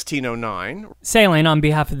in 1609. Sailing on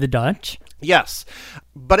behalf of the Dutch. Yes.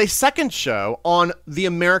 But a second show on the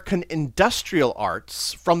American industrial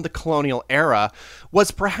arts from the colonial era was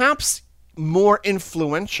perhaps more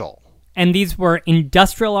influential. And these were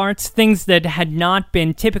industrial arts, things that had not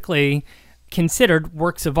been typically considered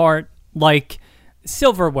works of art, like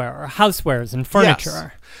silverware, housewares, and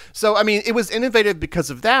furniture. Yes. So, I mean, it was innovative because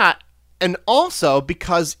of that, and also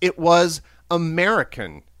because it was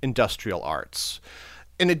American industrial arts.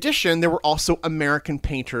 In addition, there were also American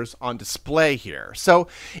painters on display here. So,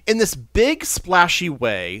 in this big, splashy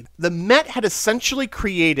way, the Met had essentially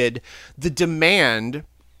created the demand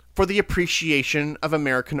for the appreciation of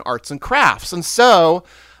American arts and crafts. And so,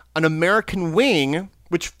 an American wing,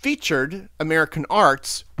 which featured American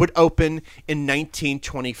arts, would open in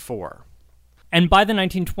 1924. And by the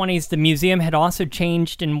 1920s, the museum had also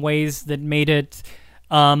changed in ways that made it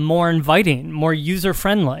more inviting, more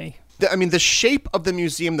user-friendly. I mean, the shape of the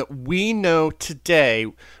museum that we know today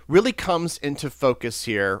really comes into focus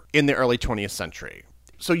here in the early 20th century.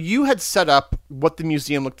 So you had set up what the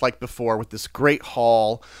museum looked like before with this great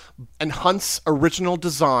hall and Hunt's original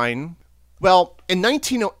design. Well, in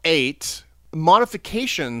 1908,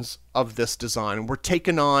 modifications of this design were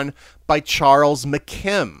taken on by Charles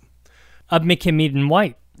McKim. Of McKim Eden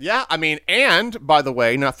White. Yeah, I mean, and, by the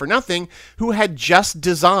way, not for nothing, who had just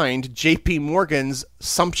designed J.P. Morgan's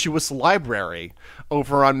sumptuous library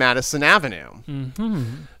over on Madison Avenue. Mm-hmm.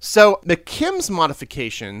 So McKim's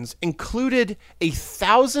modifications included a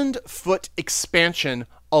 1,000-foot expansion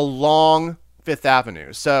along Fifth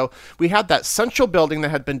Avenue. So we had that central building that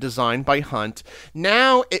had been designed by Hunt.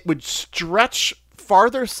 Now it would stretch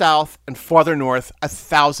farther south and farther north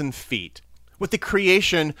 1,000 feet, with the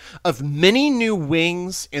creation of many new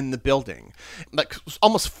wings in the building, like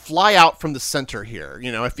almost fly out from the center here,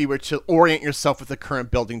 you know, if you were to orient yourself with the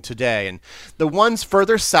current building today. And the ones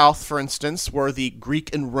further south, for instance, were the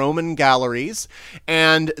Greek and Roman galleries,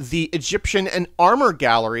 and the Egyptian and armor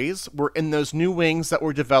galleries were in those new wings that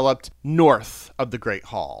were developed north of the Great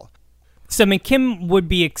Hall. So McKim would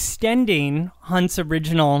be extending Hunt's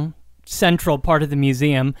original central part of the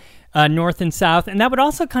museum north and south, and that would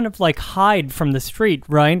also kind of like hide from the street,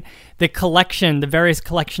 right? The various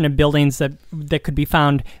collection of buildings that could be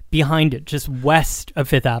found behind it, just west of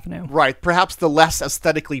Fifth Avenue. Right, perhaps the less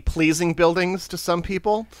aesthetically pleasing buildings to some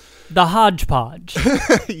people. The hodgepodge.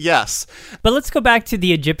 Yes. But let's go back to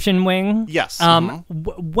the Egyptian wing. Yes.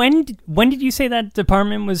 When did you say that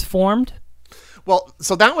department was formed? Well,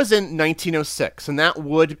 so that was in 1906, and that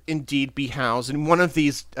would indeed be housed in one of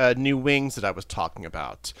these new wings that I was talking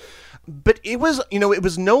about. But it was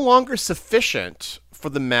no longer sufficient for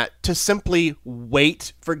the Met to simply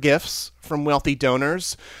wait for gifts from wealthy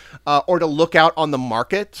donors or to look out on the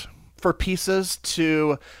market for pieces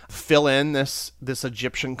to fill in this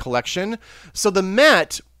Egyptian collection. So the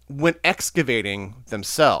Met went excavating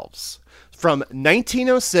themselves from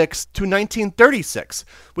 1906 to 1936,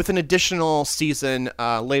 with an additional season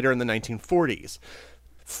later in the 1940s.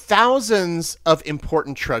 Thousands of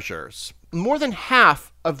important treasures, more than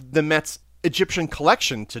half of the Met's Egyptian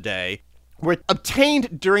collection today, were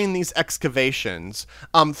obtained during these excavations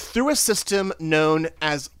through a system known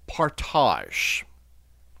as partage.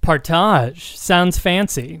 Partage. Sounds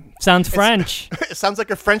fancy. Sounds French. It sounds like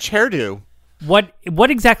a French hairdo. What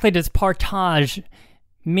exactly does partage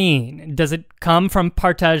mean? Does it come from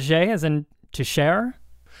partager, as in to share?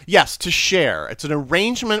 Yes, to share. It's an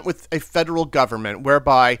arrangement with a federal government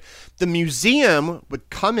whereby the museum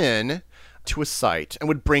would come in to a site and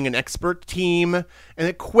would bring an expert team and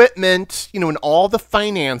equipment, and all the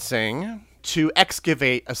financing to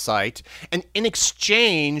excavate a site. And in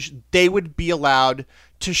exchange, they would be allowed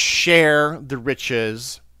to share the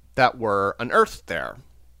riches that were unearthed there.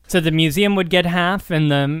 So the museum would get half,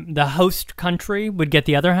 and the host country would get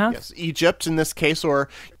the other half? Yes, Egypt in this case, or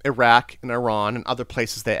Iraq and Iran and other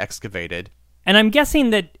places they excavated. And I'm guessing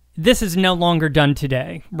that this is no longer done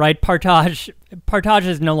today, right? Partage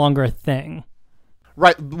is no longer a thing.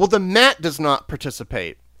 Right. Well, the Met does not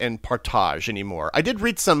participate in partage anymore. I did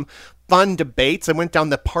read some fun debates. I went down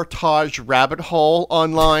the partage rabbit hole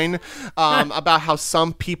online about how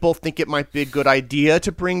some people think it might be a good idea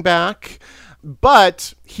to bring back.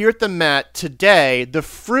 But here at the Met today, the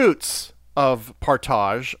fruits of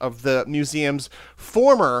partage, of the museum's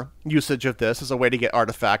former usage of this as a way to get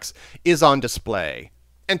artifacts, is on display.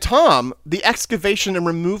 And Tom, the excavation and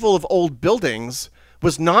removal of old buildings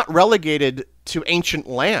was not relegated to ancient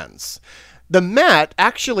lands. The Met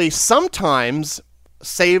actually sometimes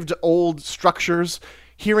saved old structures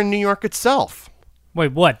here in New York itself.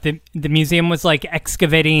 Wait, what? The museum was like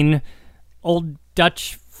excavating old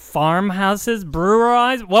Dutch farmhouses,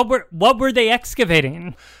 breweries? What were they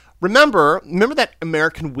excavating? Remember that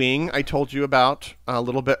American wing I told you about a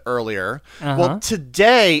little bit earlier? Uh-huh. Well,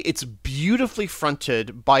 today it's beautifully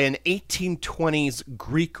fronted by an 1820s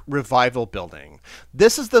Greek revival building.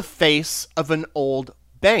 This is the face of an old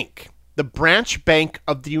bank. the branch bank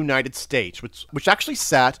of the United States, which actually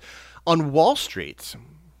sat on Wall Street.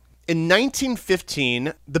 In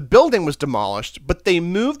 1915, the building was demolished, but they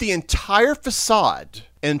moved the entire facade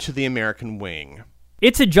into the American wing.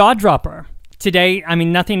 It's a jaw-dropper. Today, I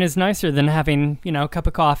mean, nothing is nicer than having, a cup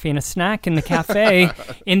of coffee and a snack in the cafe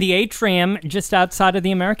in the atrium just outside of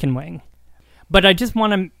the American wing. But I just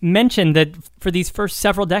want to mention that for these first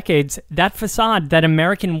several decades, that facade, that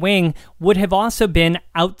American wing, would have also been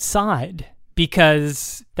outside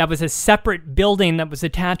because that was a separate building that was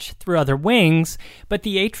attached through other wings, but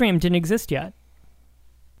the atrium didn't exist yet.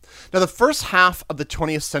 Now, the first half of the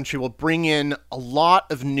 20th century will bring in a lot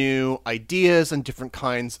of new ideas and different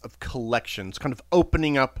kinds of collections, kind of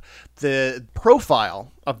opening up the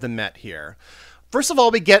profile of the Met here. First of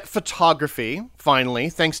all, we get photography, finally,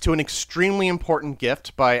 thanks to an extremely important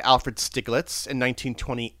gift by Alfred Stieglitz in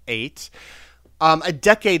 1928. A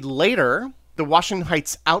decade later, the Washington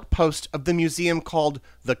Heights outpost of the museum called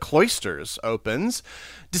the Cloisters opens,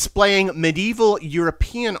 displaying medieval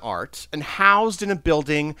European art and housed in a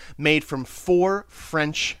building made from 4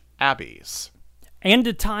 French abbeys. And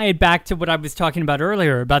to tie it back to what I was talking about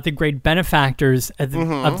earlier, about the great benefactors of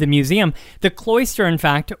the museum, the Cloister, in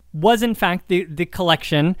fact, was in fact the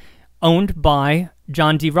collection owned by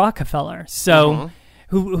John D. Rockefeller,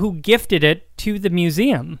 who gifted it to the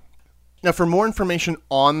museum. Now, for more information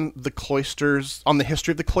on the Cloisters, on the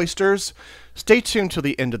history of the Cloisters, stay tuned till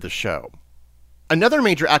the end of the show. Another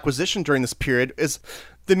major acquisition during this period is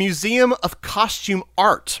the Museum of Costume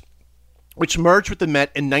Art, which merged with the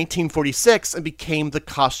Met in 1946 and became the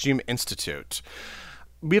Costume Institute.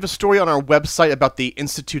 We have a story on our website about the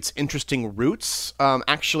Institute's interesting roots,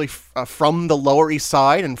 from the Lower East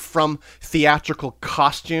Side and from theatrical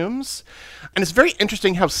costumes. And it's very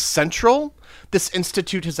interesting how central this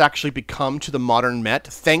institute has actually become to the modern Met,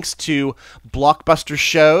 thanks to blockbuster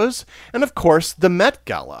shows and, of course, the Met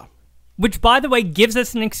Gala. Which, by the way, gives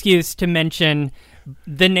us an excuse to mention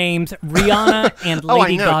the names Rihanna and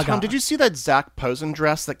Lady Gaga. Gaga. Tom, did you see that Zach Posen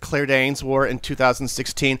dress that Claire Danes wore in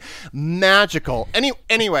 2016? Magical.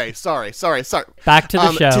 Anyway, sorry. Back to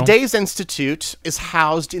the show. Today's institute is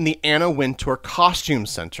housed in the Anna Wintour Costume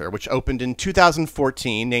Center, which opened in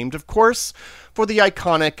 2014, named, of course, for the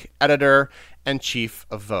iconic editor and chief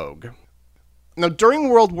of Vogue. Now, during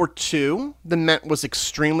World War II, the Met was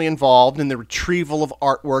extremely involved in the retrieval of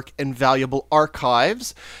artwork and valuable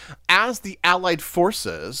archives as the Allied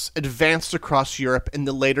forces advanced across Europe in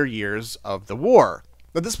the later years of the war.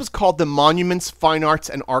 Now, this was called the Monuments, Fine Arts,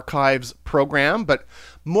 and Archives Program, but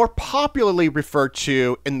more popularly referred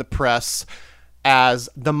to in the press as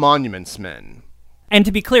the Monuments Men. And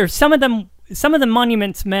to be clear, some of the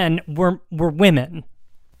Monuments Men were women.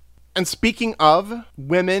 And speaking of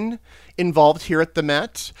women involved here at the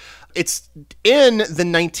Met, it's in the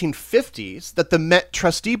 1950s that the Met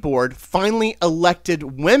Trustee Board finally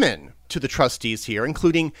elected women to the trustees here,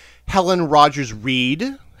 including Helen Rogers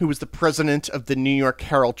Reed, who was the president of the New York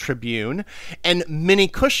Herald Tribune, and Minnie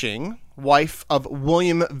Cushing, wife of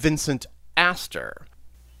William Vincent Astor.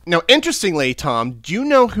 Now, interestingly, Tom, do you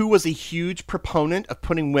know who was a huge proponent of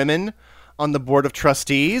putting women on the Board of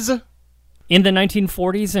Trustees? In the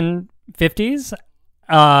 1940s and 50s?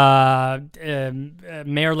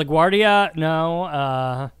 Mayor LaGuardia?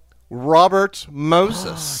 No. Robert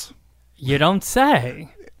Moses. You don't say.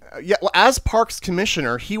 Yeah, well, as Parks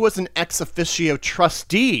Commissioner, he was an ex officio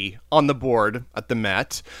trustee on the board at the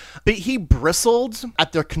Met, but he bristled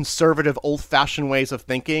at their conservative, old-fashioned ways of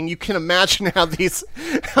thinking. You can imagine how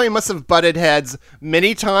he must have butted heads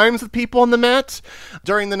many times with people on the Met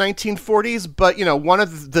during the 1940s. But one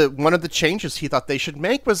of the changes he thought they should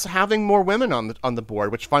make was having more women on the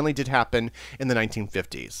board, which finally did happen in the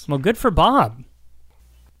 1950s. Well, good for Bob.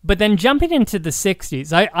 But then jumping into the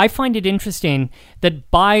 60s, I find it interesting that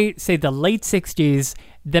by, say, the late 60s,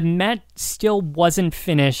 the Met still wasn't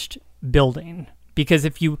finished building. Because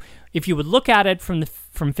if you would look at it from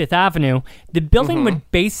Fifth Avenue, the building would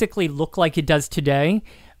basically look like it does today.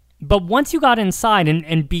 But once you got inside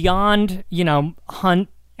and beyond, Hunt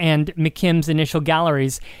and McKim's initial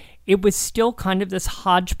galleries, it was still kind of this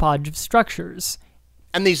hodgepodge of structures.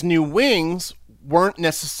 And these new wings weren't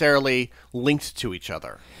necessarily linked to each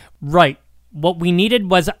other. Right. What we needed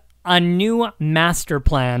was a new master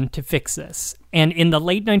plan to fix this. And in the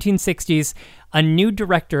late 1960s, a new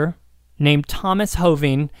director named Thomas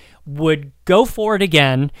Hoving would go for it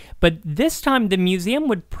again, but this time the museum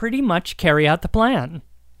would pretty much carry out the plan.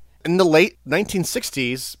 In the late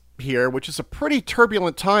 1960s here, which is a pretty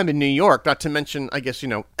turbulent time in New York, not to mention, I guess,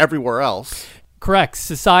 everywhere else. Correct.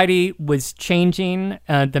 Society was changing.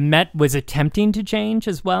 The Met was attempting to change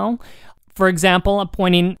as well. for example,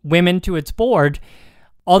 appointing women to its board,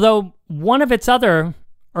 although one of its other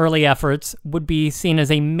early efforts would be seen as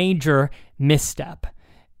a major misstep.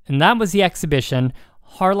 And that was the exhibition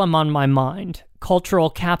Harlem on My Mind, Cultural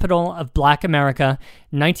Capital of Black America,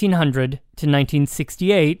 1900 to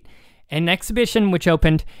 1968, an exhibition which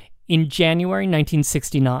opened in January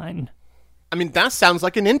 1969. I mean, that sounds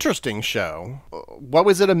like an interesting show. What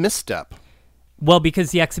was it a misstep? Well,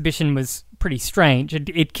 because the exhibition was pretty strange.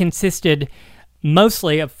 It consisted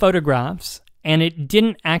mostly of photographs, and it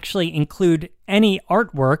didn't actually include any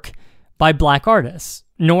artwork by Black artists,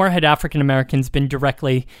 nor had African Americans been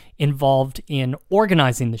directly involved in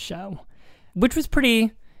organizing the show, which was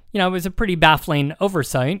pretty, it was a pretty baffling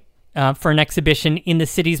oversight for an exhibition in the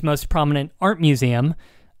city's most prominent art museum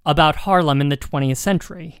about Harlem in the 20th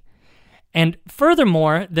century. And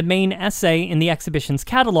furthermore, the main essay in the exhibition's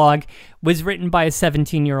catalog was written by a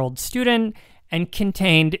 17-year-old student and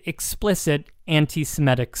contained explicit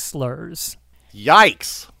anti-Semitic slurs.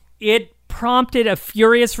 Yikes! It prompted a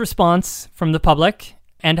furious response from the public,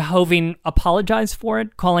 and Hoving apologized for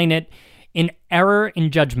it, calling it an error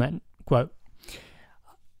in judgment. Quote,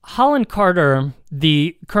 Holland Carter,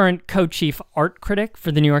 the current co-chief art critic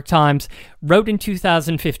for the New York Times, wrote in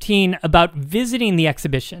 2015 about visiting the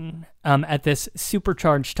exhibition at this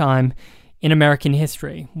supercharged time in American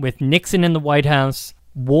history, with Nixon in the White House,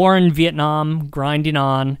 war in Vietnam grinding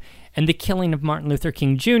on, and the killing of Martin Luther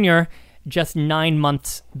King Jr. just 9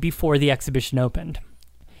 months before the exhibition opened.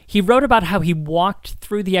 He wrote about how he walked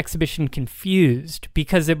through the exhibition confused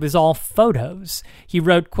because it was all photos. He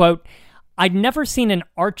wrote, quote, I'd never seen an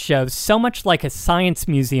art show so much like a science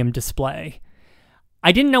museum display.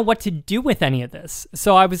 I didn't know what to do with any of this,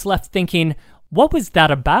 so I was left thinking, what was that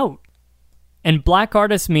about? And Black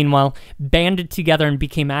artists, meanwhile, banded together and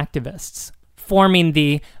became activists, forming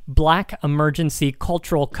the Black Emergency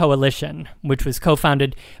Cultural Coalition, which was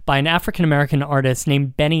co-founded by an African-American artist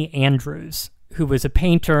named Benny Andrews, who was a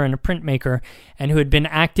painter and a printmaker, and who had been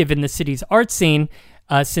active in the city's art scene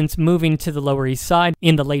since moving to the Lower East Side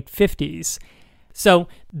in the late 50s. So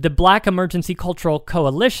the Black Emergency Cultural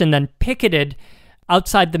Coalition then picketed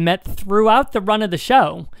outside the Met throughout the run of the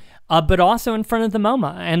show, but also in front of the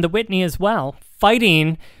MoMA and the Whitney as well,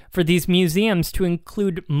 fighting for these museums to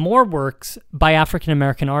include more works by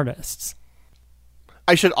African-American artists.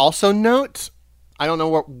 I should also note, I don't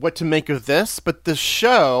know what to make of this, but the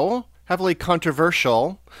show, heavily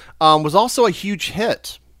controversial, was also a huge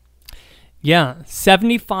hit. Yeah,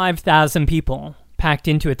 75,000 people packed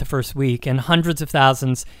into it the first week, and hundreds of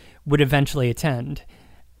thousands would eventually attend.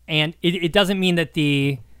 And it doesn't mean that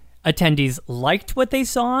the attendees liked what they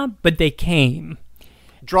saw, but they came.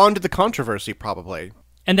 Drawn to the controversy, probably.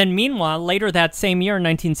 And then meanwhile, later that same year, in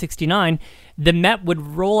 1969, the Met would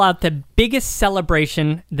roll out the biggest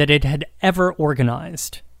celebration that it had ever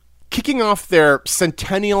organized. Kicking off their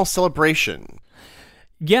centennial celebration.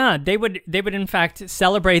 Yeah, they would in fact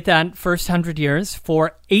celebrate that first 100 years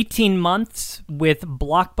for 18 months with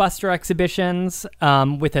blockbuster exhibitions,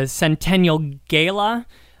 with a centennial gala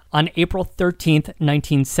on April 13th,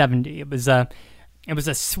 1970. It was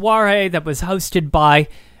a soiree that was hosted by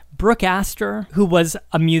Brooke Astor, who was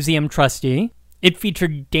a museum trustee. It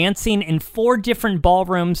featured dancing in 4 different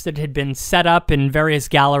ballrooms that had been set up in various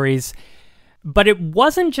galleries. But it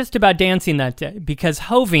wasn't just about dancing that day, because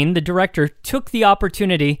Hoving, the director, took the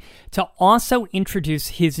opportunity to also introduce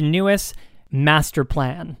his newest master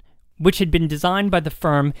plan, which had been designed by the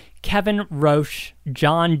firm Kevin Roche,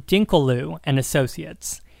 John Dinkeloo, and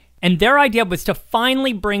Associates. And their idea was to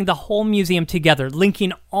finally bring the whole museum together,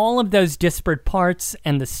 linking all of those disparate parts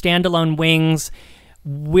and the standalone wings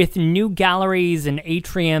with new galleries and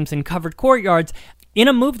atriums and covered courtyards in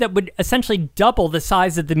a move that would essentially double the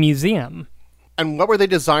size of the museum. And what were they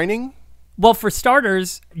designing? Well, for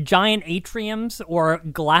starters, giant atriums or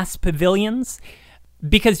glass pavilions,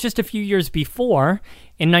 because just a few years before,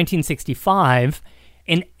 in 1965,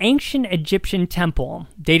 an ancient Egyptian temple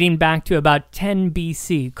dating back to about 10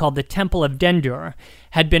 BC called the Temple of Dendur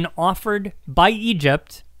had been offered by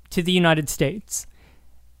Egypt to the United States.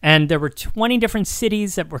 And there were 20 different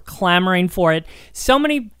cities that were clamoring for it. So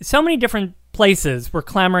many different places were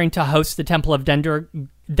clamoring to host the Temple of Dendur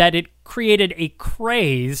that it created a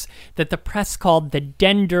craze that the press called the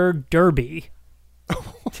Dendur Derby.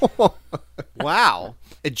 Wow.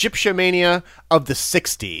 Egyptiomania of the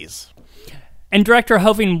 60s. And director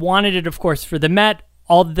Hoving wanted it, of course, for the Met,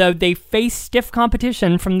 although they faced stiff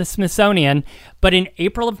competition from the Smithsonian. But in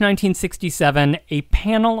April of 1967, a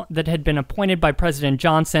panel that had been appointed by President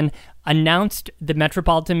Johnson announced the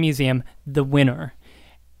Metropolitan Museum the winner.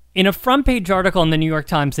 In a front-page article in the New York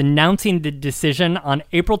Times announcing the decision on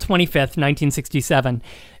April 25th, 1967,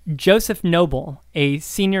 Joseph Noble, a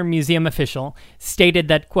senior museum official, stated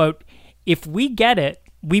that, quote, "If we get it,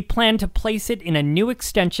 we plan to place it in a new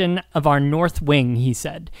extension of our north wing," he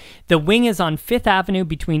said. "The wing is on 5th Avenue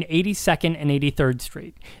between 82nd and 83rd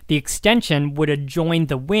Street. The extension would adjoin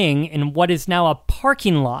the wing in what is now a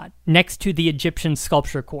parking lot next to the Egyptian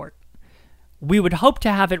sculpture court. We would hope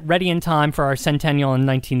to have it ready in time for our centennial in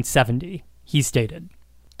 1970, he stated.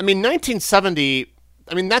 I mean, 1970,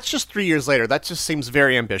 that's just 3 years later. That just seems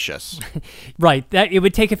very ambitious. Right. That it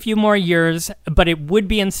would take a few more years, but it would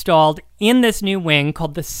be installed in this new wing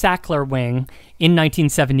called the Sackler Wing in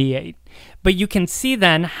 1978. But you can see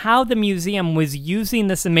then how the museum was using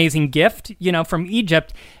this amazing gift, from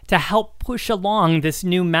Egypt to help push along this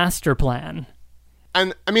new master plan.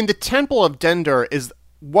 And, the Temple of Dendur is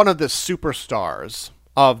one of the superstars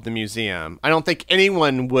of the museum. I don't think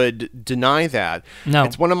anyone would deny that. No.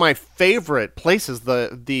 It's one of my favorite places.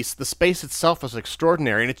 The space itself is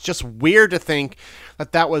extraordinary, and it's just weird to think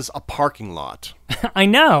that was a parking lot. I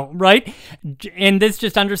know, right? And this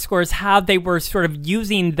just underscores how they were sort of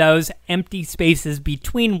using those empty spaces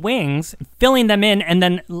between wings, filling them in, and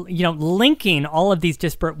then, linking all of these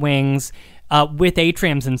disparate wings with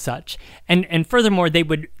atriums and such. And furthermore, they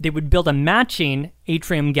would build a matching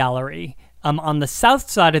atrium gallery on the south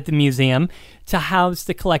side of the museum to house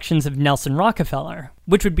the collections of Nelson Rockefeller,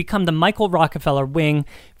 which would become the Michael Rockefeller Wing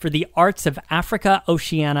for the Arts of Africa,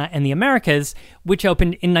 Oceania, and the Americas, which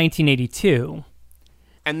opened in 1982.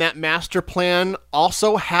 And that master plan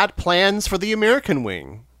also had plans for the American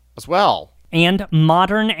Wing as well. And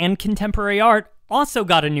modern and contemporary art also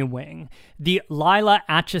got a new wing, the Lila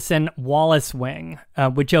Atchison Wallace Wing,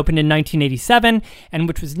 which opened in 1987 and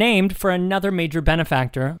which was named for another major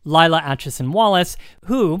benefactor, Lila Atchison Wallace,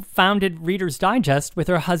 who founded Reader's Digest with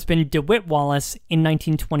her husband DeWitt Wallace in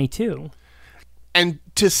 1922. And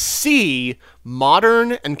to see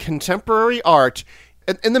modern and contemporary art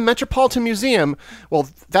in the Metropolitan Museum, well,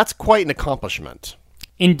 that's quite an accomplishment.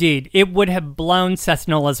 Indeed, it would have blown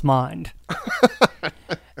Cessnola's mind.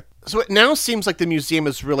 So it now seems like the museum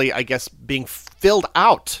is really, being filled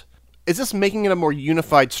out. Is this making it a more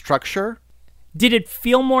unified structure? Did it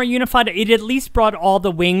feel more unified? It at least brought all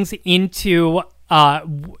the wings into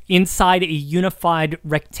inside a unified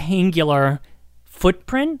rectangular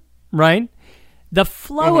footprint, right? The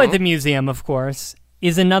flow of the museum, of course,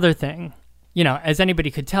 is another thing. As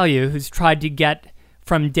anybody could tell you who's tried to get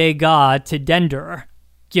from Degas to Dendur,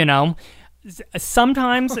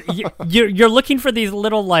 sometimes you're looking for these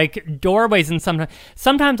little doorways, and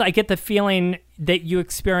sometimes I get the feeling that you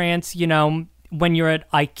experience, when you're at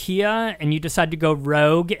IKEA and you decide to go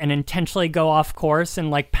rogue and intentionally go off course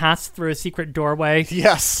and pass through a secret doorway.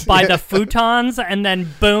 Yes. By the futons, and then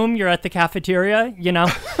boom, you're at the cafeteria.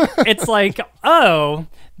 It's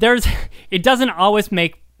it doesn't always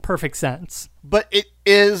make perfect sense. But it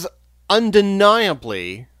is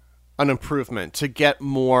undeniably an improvement to get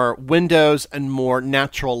more windows and more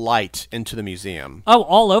natural light into the museum. Oh,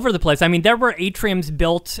 all over the place. There were atriums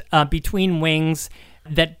built between wings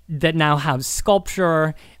that now house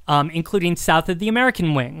sculpture, including south of the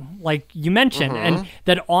American Wing, like you mentioned, and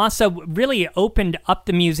that also really opened up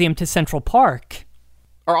the museum to Central Park.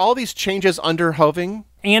 Are all these changes under Hoving?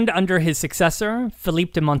 And under his successor,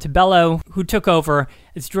 Philippe de Montebello, who took over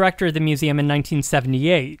as director of the museum in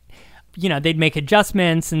 1978. They'd make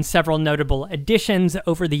adjustments and several notable additions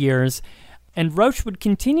over the years, and Roche would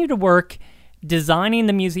continue to work designing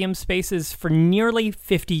the museum spaces for nearly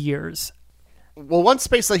 50 years. Well, one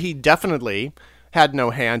space that he definitely had no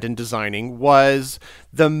hand in designing was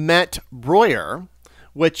the Met Breuer,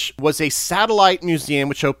 which was a satellite museum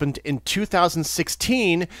which opened in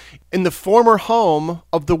 2016 in the former home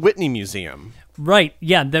of the Whitney Museum. Right,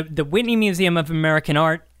 yeah, the Whitney Museum of American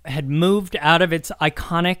Art had moved out of its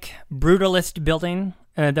iconic brutalist building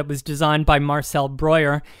that was designed by Marcel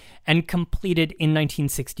Breuer and completed in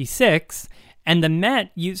 1966, and the Met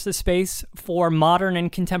used the space for modern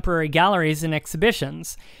and contemporary galleries and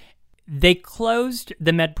exhibitions. They closed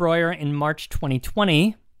the Met Breuer in March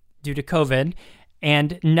 2020 due to COVID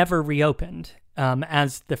and never reopened,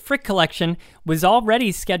 as the Frick collection was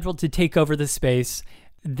already scheduled to take over the space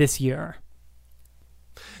this year.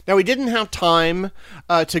 Now, we didn't have time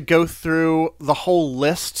to go through the whole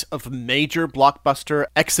list of major blockbuster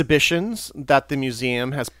exhibitions that the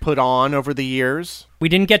museum has put on over the years. We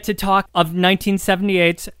didn't get to talk of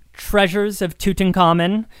 1978's Treasures of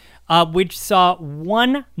Tutankhamun, which saw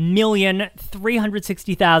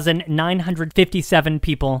 1,360,957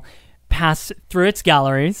 people pass through its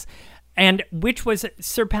galleries. and which was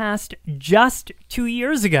surpassed just 2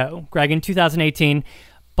 years ago, Greg, in 2018,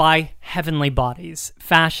 by Heavenly Bodies,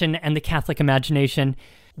 Fashion and the Catholic Imagination,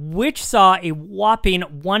 which saw a whopping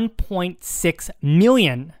 1.6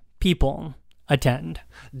 million people attend.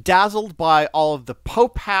 Dazzled by all of the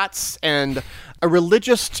Pope hats and a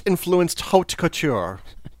religious-influenced haute couture.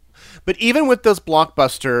 But even with those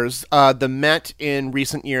blockbusters, the Met in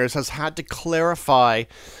recent years has had to clarify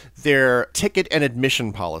their ticket and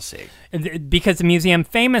admission policy. Because the museum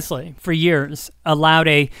famously, for years, allowed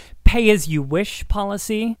a pay-as-you-wish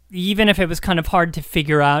policy, even if it was kind of hard to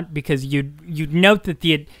figure out, because you'd note that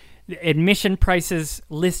the admission prices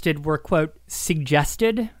listed were, quote,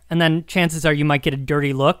 suggested, and then chances are you might get a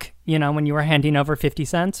dirty look, when you were handing over 50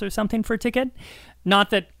 cents or something for a ticket. Not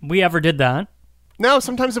that we ever did that. No,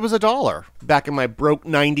 sometimes it was $1 back in my broke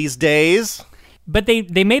 90s days. But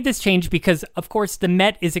they made this change because, of course, the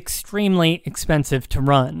Met is extremely expensive to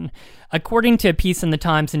run. According to a piece in the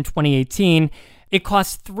Times in 2018, it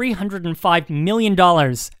costs $305 million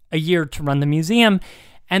a year to run the museum,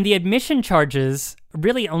 and the admission charges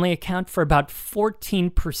really only account for about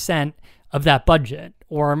 14% of that budget,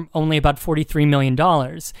 or only about $43 million.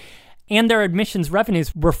 And their admissions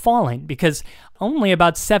revenues were falling because only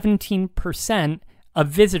about 17% of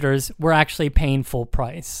visitors were actually paying full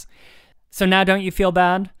price. So now don't you feel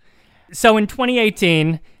bad? So in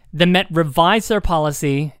 2018, the Met revised their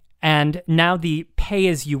policy, and now the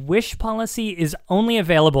pay-as-you-wish policy is only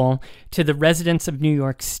available to the residents of New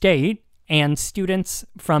York State and students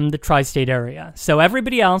from the tri-state area. So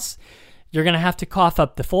everybody else, you're going to have to cough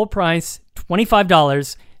up the full price,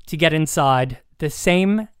 $25, to get inside, the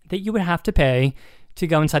same that you would have to pay to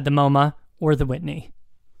go inside the MoMA or the Whitney.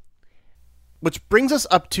 Which brings us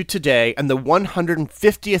up to today and the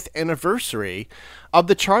 150th anniversary of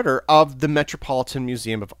the charter of the Metropolitan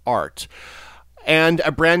Museum of Art, and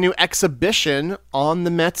a brand new exhibition on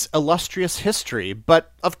the Met's illustrious history.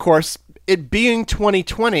 But, of course, it being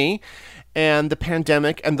 2020 and the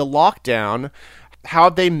pandemic and the lockdown,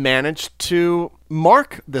 how they managed to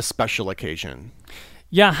mark this special occasion.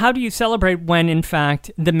 Yeah, how do you celebrate when, in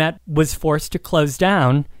fact, the Met was forced to close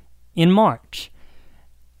down in March?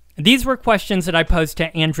 These were questions that I posed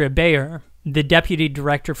to Andrea Bayer, the Deputy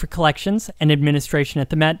Director for Collections and Administration at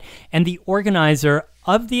the Met, and the organizer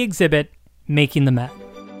of the exhibit, Making the Met.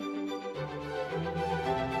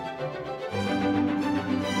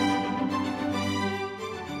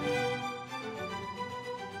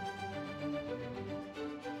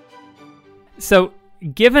 So,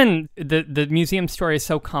 given the museum story is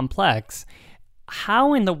so complex,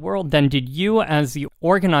 how in the world then did you, as the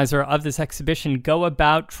organizer of this exhibition, go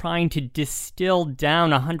about trying to distill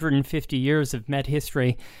down 150 years of Met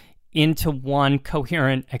history into one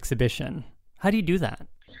coherent exhibition? How do you do that?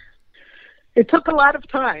 It took a lot of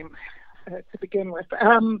time to begin with.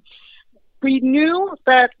 We knew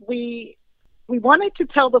that we wanted to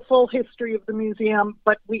tell the full history of the museum,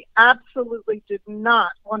 but we absolutely did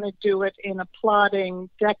not want to do it in a plodding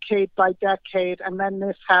decade by decade, and then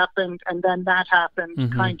this happened, and then that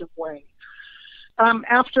happened kind of way.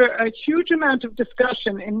 After a huge amount of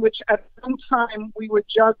discussion in which at some time we were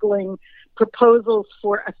juggling proposals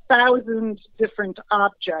for 1,000 different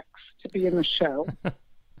objects to be in the show,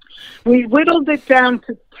 we whittled it down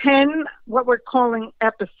to 10 what we're calling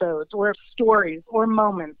episodes or stories or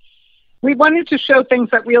moments. We wanted to show things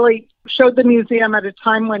that really showed the museum at a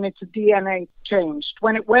time when its DNA changed,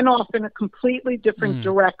 when it went off in a completely different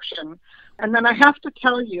direction. And then I have to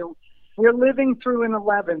tell you, we're living through an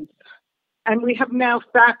 11th, and we have now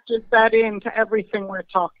factored that into everything we're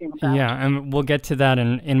talking about. Yeah, and we'll get to that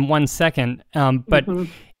in 1 second. But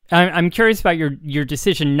I'm curious about your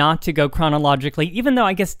decision not to go chronologically, even though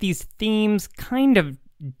I guess these themes kind of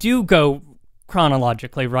do go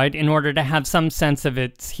chronologically, right? In order to have some sense of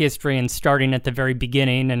its history and starting at the very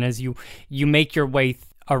beginning. And as you make your way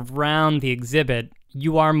around the exhibit,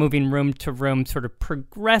 you are moving room to room, sort of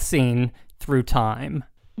progressing through time.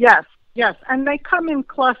 Yes. And they come in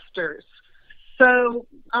clusters. So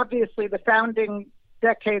obviously the founding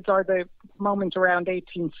decades are the moment around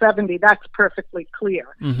 1870. That's perfectly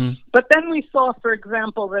clear. But then we saw, for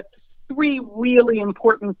example, that 3 really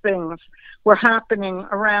important things were happening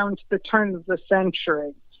around the turn of the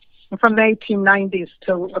century, from the 1890s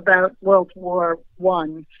till about World War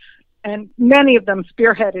I, and many of them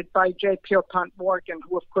spearheaded by J. Pierpont Morgan,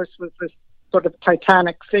 who, of course, was this sort of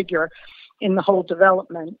titanic figure in the whole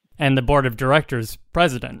development. And the board of directors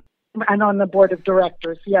president. And on the board of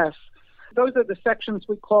directors, yes. Those are the sections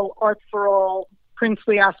we call Art for All,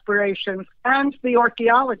 Princely Aspirations, and the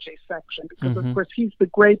archaeology section, because, of course, he's the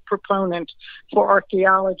great proponent for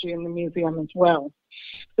archaeology in the museum as well.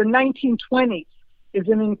 The 1920s is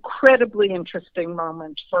an incredibly interesting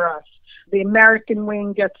moment for us. The American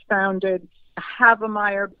wing gets founded. The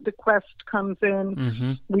Havemeyer bequest comes in.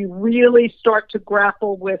 Mm-hmm. We really start to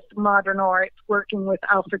grapple with modern art, working with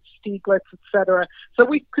Alfred Stieglitz, etc. So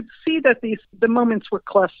we could see that the moments were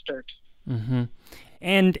clustered. Mm-hmm.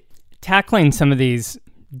 And tackling some of these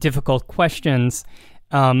difficult questions,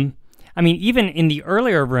 even in the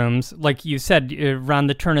earlier rooms, like you said, around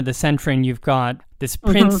the turn of the century, and you've got this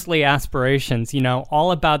princely aspirations,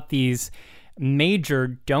 all about these major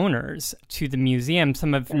donors to the museum,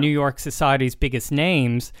 some of New York society's biggest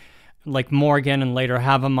names, like Morgan and later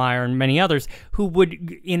Havemeyer and many others, who would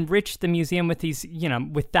enrich the museum with these,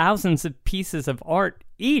 with thousands of pieces of art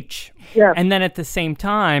each. Yeah. And then at the same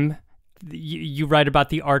time, you write about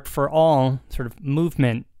the art for all sort of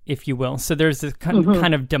movement, if you will. So there's this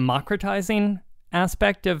kind of democratizing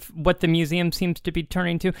aspect of what the museum seems to be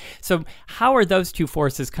turning to. So how are those two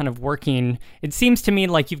forces kind of working? It seems to me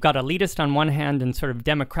like you've got elitist on one hand and sort of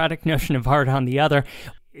democratic notion of art on the other.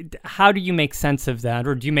 How do you make sense of that?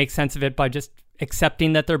 Or do you make sense of it by just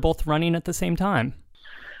accepting that they're both running at the same time?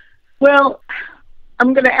 Well,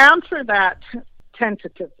 I'm going to answer that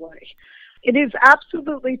tentatively. It is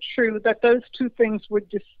absolutely true that those two things were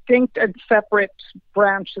distinct and separate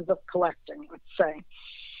branches of collecting, let's say.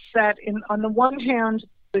 That on the one hand,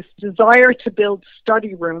 this desire to build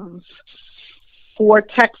study rooms for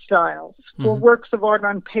textiles, for works of art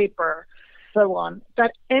on paper, so on,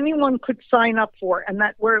 that anyone could sign up for, and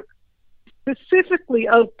that were specifically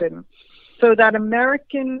open so that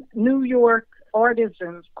American, New York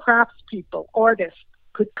artisans, craftspeople, artists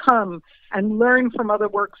could come and learn from other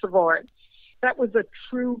works of art. That was a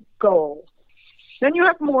true goal. Then you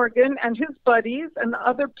have Morgan and his buddies and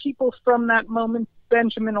other people from that moment.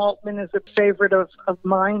 Benjamin Altman is a favorite of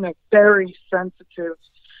mine, a very sensitive,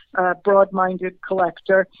 broad-minded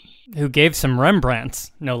collector. Who gave some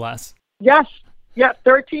Rembrandts, no less. Yes. Yeah,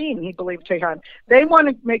 13, he believed he had. They want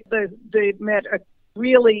to make the Met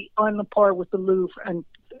really on the par with the Louvre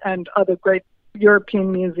and other great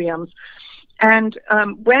European museums. And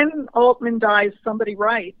when Altman dies, somebody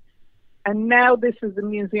writes, and now this is a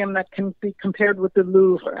museum that can be compared with the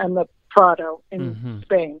Louvre and the Prado in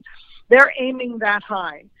Spain. They're aiming that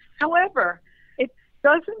high. However, it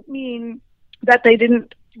doesn't mean that they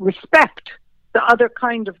didn't respect the other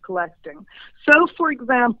kind of collecting. So, for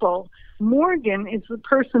example, Morgan is the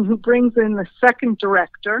person who brings in the second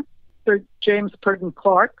director, Sir James Purdon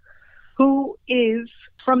Clark, who is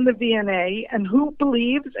from the V&A and who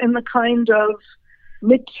believes in the kind of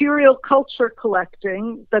material culture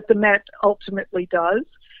collecting that the Met ultimately does,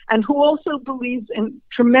 and who also believes in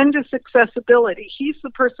tremendous accessibility. He's the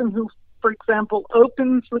person who, for example,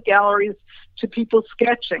 opens the galleries to people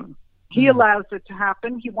sketching. He allows it to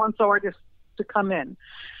happen. He wants artists to come in.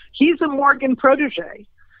 He's a Morgan protege.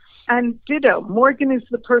 And ditto, Morgan is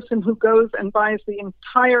the person who goes and buys the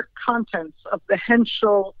entire contents of the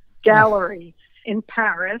Henschel Gallery in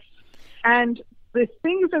Paris. And the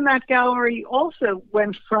things in that gallery also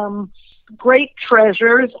went from great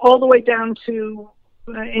treasures all the way down to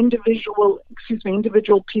individual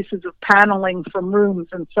pieces of paneling from rooms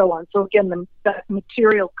and so on. So again, that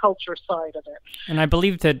material culture side of it. And I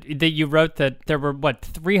believe that you wrote that there were,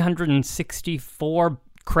 364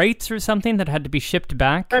 crates or something that had to be shipped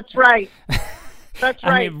back? That's right. That's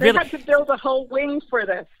right. I mean, really, they had to build a whole wing for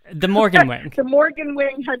this. The Morgan wing. The Morgan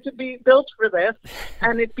wing had to be built for this,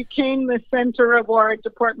 and it became the center of our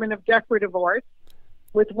Department of Decorative Arts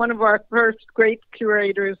with one of our first great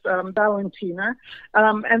curators, Valentina.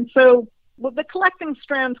 And so the collecting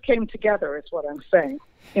strands came together, is what I'm saying,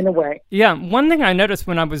 in a way. Yeah, one thing I noticed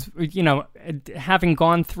when I was, having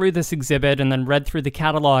gone through this exhibit and then read through the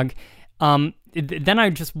catalog, then I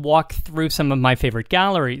just walked through some of my favorite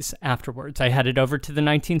galleries afterwards. I headed over to the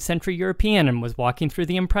 19th century European and was walking through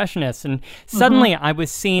the Impressionists, and suddenly I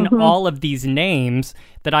was seeing all of these names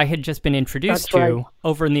that I had just been introduced to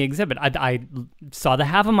over in the exhibit. I saw the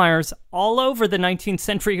Havemeyers all over the 19th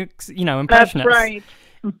century, Impressionists. That's right.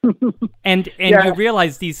 and you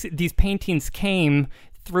realize these paintings came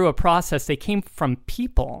through a process. They came from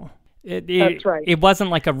people. That's right. It wasn't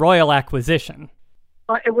like a royal acquisition.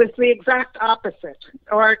 It was the exact opposite.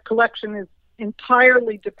 Our collection is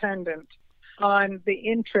entirely dependent on the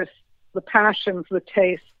interests, the passions, the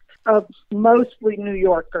tastes of mostly New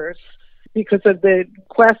Yorkers because of the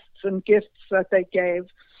quests and gifts that they gave,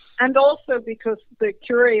 and also because the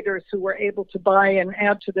curators who were able to buy and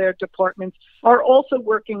add to their departments are also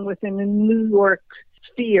working within a New York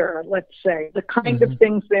sphere, let's say. The kind of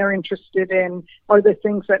things they're interested in are the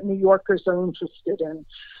things that New Yorkers are interested in.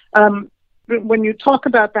 When you talk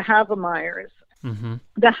about the Havemeyers, Mm-hmm.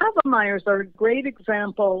 The Havemeyers are a great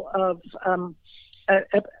example of,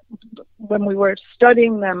 when we were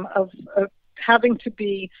studying them, of having to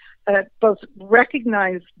be both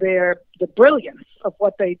recognize the brilliance of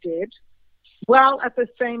what they did, while at the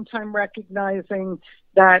same time recognizing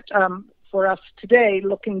that for us today,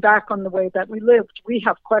 looking back on the way that we lived, we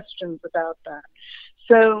have questions about that.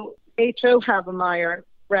 So H.O. Havemeyer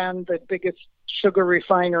ran the biggest sugar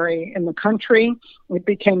refinery in the country. It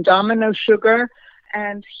became Domino Sugar,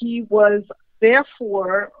 and he was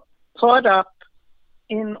therefore caught up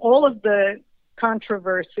in all of the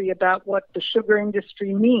controversy about what the sugar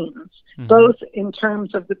industry means, both in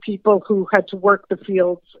terms of the people who had to work the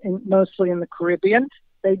fields mostly in the Caribbean.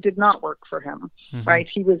 They did not work for him, right?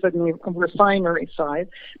 He was in the refinery side.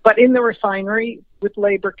 But in the refinery, with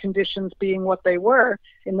labor conditions being what they were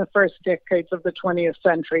in the first decades of the 20th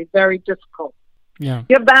century, very difficult. Yeah.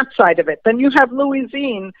 You have that side of it. Then you have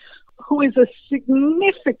Louisine, who is a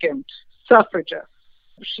significant suffragist.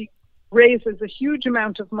 She raises a huge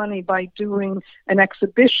amount of money by doing an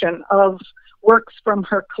exhibition of works from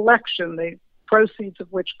her collection, the proceeds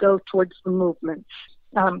of which go towards the movement.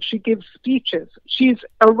 She gives speeches. She's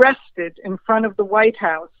arrested in front of the White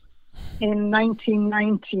House in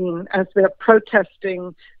 1919 as they're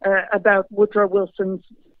protesting about Woodrow Wilson's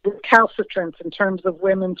recalcitrance in terms of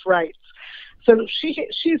women's rights. So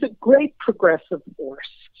she's a great progressive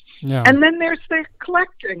force. Yeah. And then there's their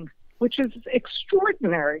collecting, which is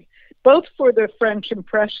extraordinary, both for the French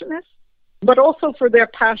Impressionists, but also for their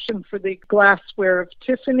passion for the glassware of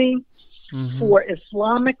Tiffany, for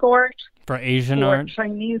Islamic art, for Asian art,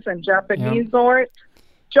 Chinese and Japanese art.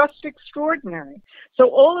 Just extraordinary. So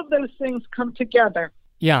all of those things come together.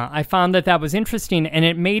 Yeah, I found that was interesting, and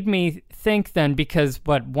it made me think then, because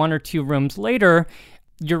one or two rooms later,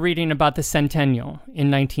 you're reading about the centennial in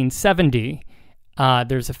 1970.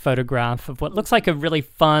 There's a photograph of what looks like a really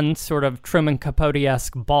fun sort of Truman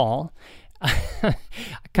Capote-esque ball. I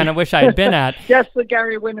kind of wish I had been at. Yes, the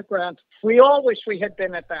Gary Winogrand. We all wish we had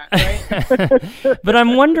been at that, right? But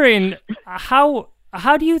I'm wondering, how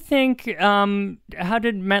do you think, how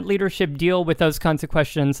did Met leadership deal with those kinds of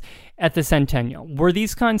questions at the centennial? Were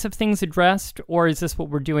these kinds of things addressed, or is this what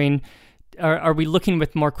we're doing? Are we looking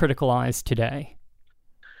with more critical eyes today?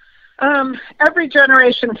 Every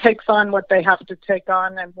generation takes on what they have to take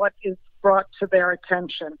on and what is brought to their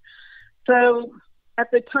attention. So at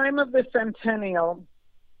the time of the centennial,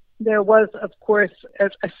 there was, of course,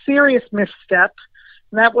 a serious misstep,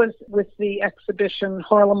 and that was with the exhibition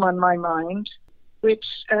Harlem on My Mind, which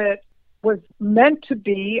was meant to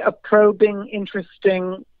be a probing,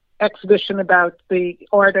 interesting exhibition about the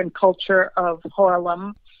art and culture of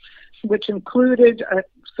Harlem, which included a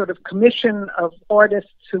sort of commission of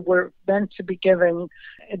artists who were meant to be giving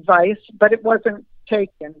advice, but it wasn't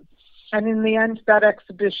taken. And in the end, that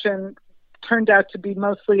exhibition turned out to be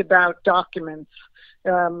mostly about documents,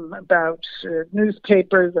 about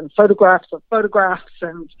newspapers and photographs of photographs,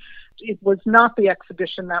 and it was not the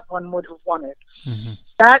exhibition that one would have wanted.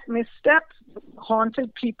 That misstep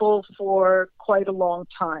haunted people for quite a long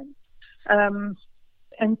time,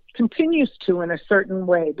 and continues to in a certain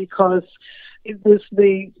way, because it was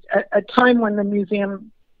a time when the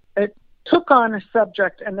museum took on a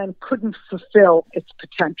subject and then couldn't fulfill its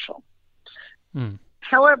potential.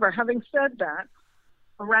 However, having said that,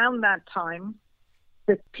 around that time,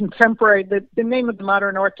 the name of the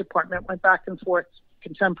modern art department went back and forth,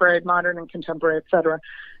 contemporary, modern, and contemporary, etc.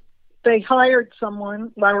 They hired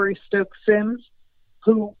someone, Lowry Stokes Sims,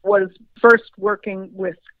 who was first working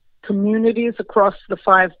with communities across the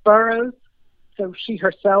 5 boroughs. So she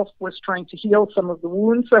herself was trying to heal some of the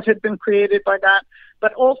wounds that had been created by that,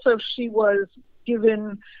 but also she was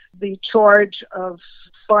given the charge of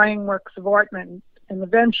buying works of art and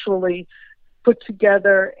eventually put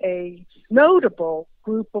together a notable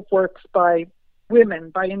group of works by women,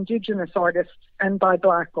 by indigenous artists, and by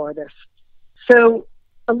Black artists. So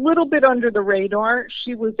a little bit under the radar,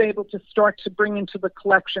 she was able to start to bring into the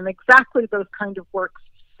collection exactly those kind of works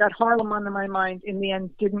that Harlem on My Mind in the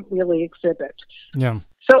end didn't really exhibit. Yeah.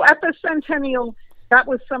 So at the centennial, that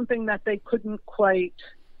was something that they couldn't quite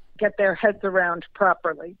get their heads around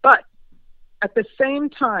properly. But at the same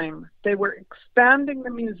time, they were expanding the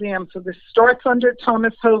museum. So this starts under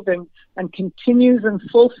Thomas Hoving and continues in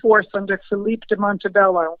full force under Philippe de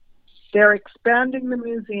Montebello. They're expanding the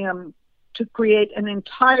museum to create an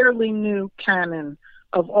entirely new canon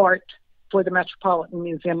of art for the Metropolitan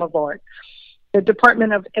Museum of Art. The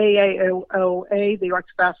Department of AAOA, the Arts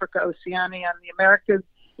of Africa, Oceania, and the Americas,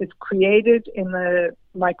 is created in the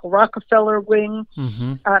Michael Rockefeller wing.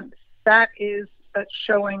 That is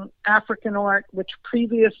showing African art, which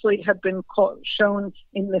previously had been shown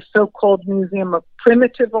in the so-called Museum of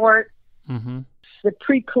Primitive Art. Mm-hmm. The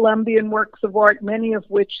pre-Columbian works of art, many of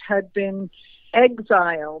which had been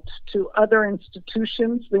exiled to other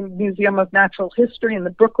institutions. The Museum of Natural History and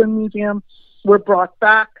the Brooklyn Museum were brought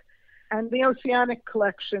back. And the Oceanic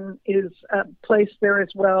collection is placed there as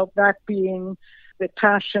well, that being the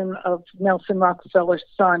passion of Nelson Rockefeller's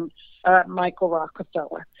son, Michael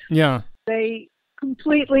Rockefeller. Yeah. They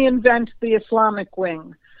completely invent the Islamic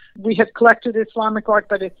wing. We had collected Islamic art,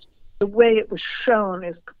 but the way it was shown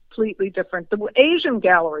is completely different. The Asian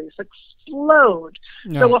galleries explode.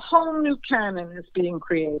 Yeah. So a whole new canon is being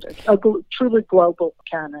created, a truly global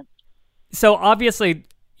canon. So obviously,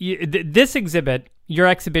 this exhibit, your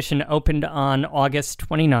exhibition, opened on August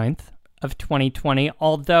 29th of 2020,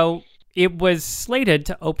 although it was slated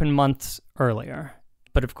to open months earlier.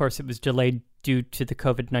 But of course, it was delayed due to the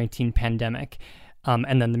COVID-19 pandemic,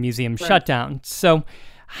 and then the museum shut down. So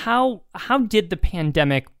how did the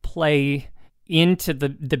pandemic play into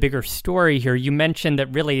the bigger story here? You mentioned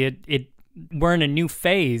that really we're in a new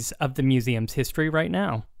phase of the museum's history right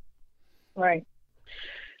now. Right.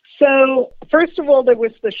 So, first of all, there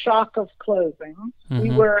was the shock of closing. Mm-hmm.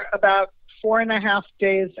 We were about 4.5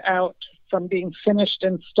 days out from being finished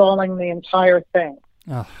installing the entire thing.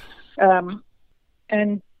 Oh.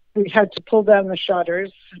 And we had to pull down the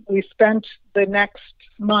shutters. We spent the next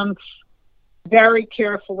month very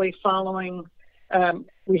carefully following.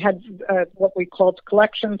 We had what we called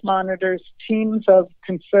collections monitors, teams of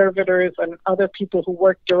conservators and other people who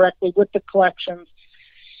worked directly with the collections,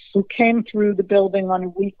 who came through the building on a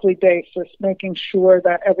weekly basis, making sure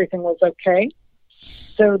that everything was okay.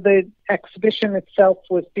 So the exhibition itself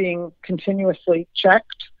was being continuously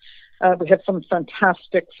checked. We had some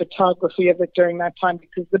fantastic photography of it during that time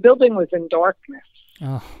because the building was in darkness.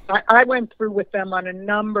 Oh. I went through with them on a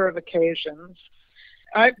number of occasions.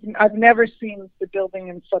 I've never seen the building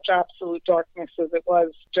in such absolute darkness as it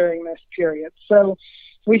was during this period. So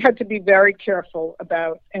we had to be very careful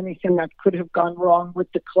about anything that could have gone wrong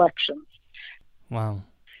with the collections. Wow.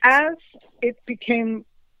 As it became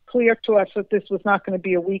clear to us that this was not going to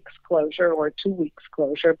be a week's closure or a 2 weeks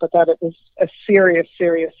closure, but that it was a serious,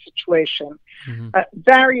 serious situation,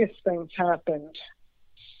 various things happened.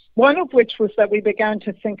 One of which was that we began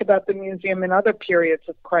to think about the museum in other periods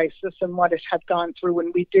of crisis and what it had gone through,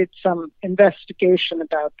 and we did some investigation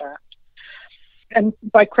about that. And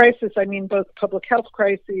by crisis, I mean both public health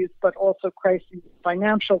crises, but also crises,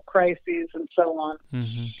 financial crises, and so on.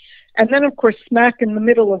 Mm-hmm. And then, of course, smack in the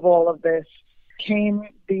middle of all of this came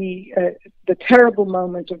the terrible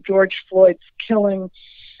moment of George Floyd's killing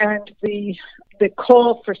and the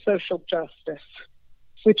call for social justice,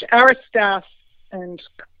 which our staff and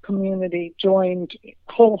community joined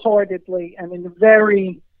wholeheartedly and in a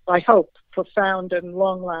very, I hope, profound and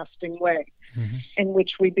long-lasting way, in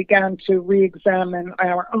which we began to re-examine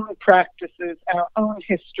our own practices, our own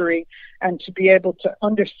history, and to be able to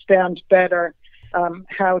understand better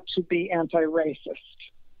how to be anti-racist.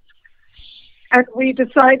 And we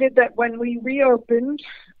decided that when we reopened,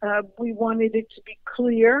 we wanted it to be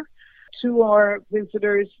clear to our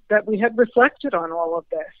visitors that we had reflected on all of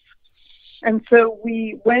this. And so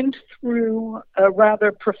we went through a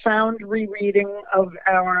rather profound rereading of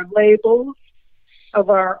our labels, of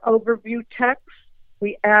our overview text.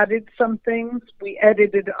 We added some things, we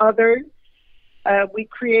edited others. We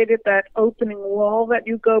created that opening wall that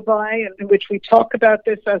you go by, in which we talk about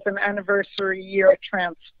this as an anniversary year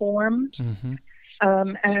transformed,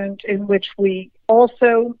 and in which we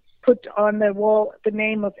also put on the wall the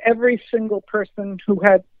name of every single person who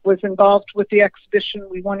was involved with the exhibition.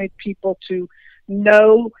 We wanted people to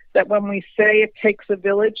know that when we say it takes a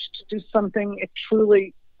village to do something, it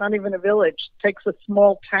truly, not even a village, it takes a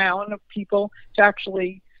small town of people to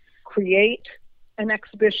actually create an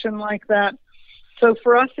exhibition like that. So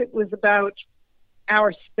for us, it was about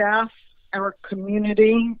our staff, our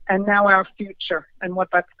community, and now our future and what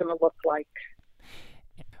that's going to look like.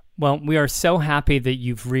 Well, we are so happy that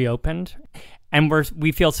you've reopened, and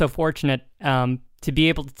we feel so fortunate to be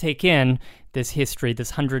able to take in this history,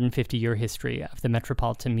 this 150-year history of the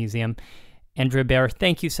Metropolitan Museum. Andrea Baer,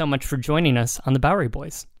 thank you so much for joining us on the Bowery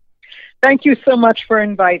Boys. Thank you so much for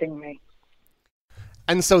inviting me.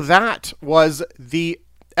 And so that was the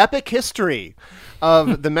epic history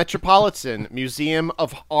of the Metropolitan Museum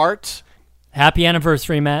of Art. Happy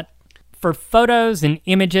anniversary, Matt. For photos and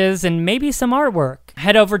images and maybe some artwork,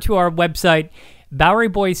 head over to our website,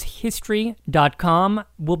 BoweryBoysHistory.com.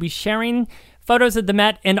 We'll be sharing photos of the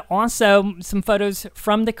Met and also some photos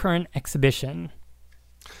from the current exhibition.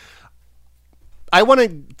 I want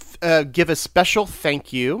to to give a special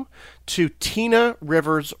thank you to Tina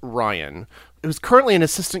Rivers Ryan, who's currently an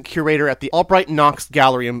assistant curator at the Albright Knox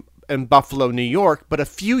Gallery in Buffalo, New York, but a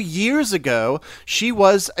few years ago, she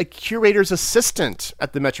was a curator's assistant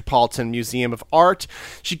at the Metropolitan Museum of Art.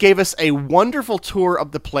 She gave us a wonderful tour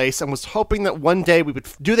of the place and was hoping that one day we would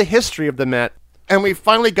do the history of the Met, and we've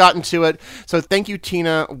finally gotten to it. So thank you,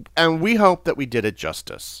 Tina, and we hope that we did it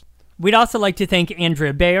justice. We'd also like to thank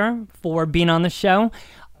Andrea Bayer for being on the show.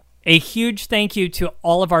 A huge thank you to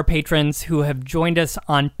all of our patrons who have joined us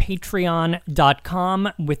on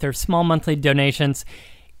patreon.com with their small monthly donations.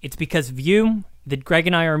 It's because of you that Greg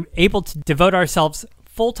and I are able to devote ourselves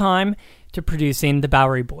full-time to producing the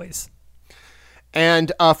Bowery Boys.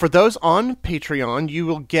 And for those on Patreon, you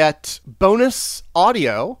will get bonus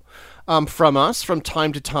audio from us from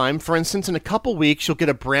time to time. For instance, in a couple weeks, you'll get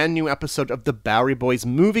a brand new episode of the Bowery Boys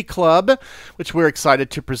Movie Club, which we're excited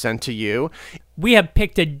to present to you. We have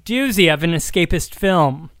picked a doozy of an escapist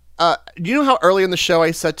film. You know how early in the show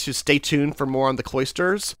I said to stay tuned for more on the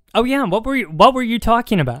Cloisters? Oh yeah, what were you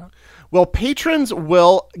talking about? Well, patrons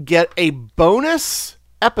will get a bonus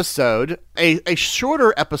episode, a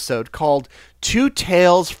shorter episode called Two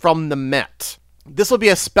Tales from the Met. This will be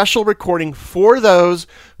a special recording for those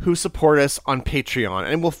who support us on Patreon,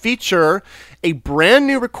 and will feature a brand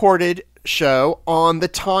new recorded show on the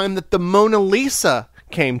time that the Mona Lisa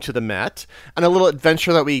came to the Met, and a little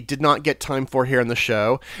adventure that we did not get time for here in the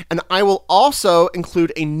show. And I will also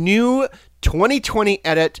include a new 2020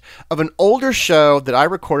 edit of an older show that I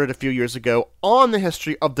recorded a few years ago on the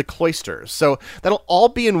history of the Cloisters. So that'll all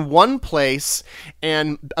be in one place,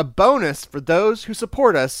 and a bonus for those who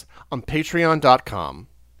support us on patreon.com.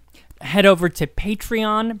 Head over to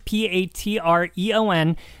Patreon,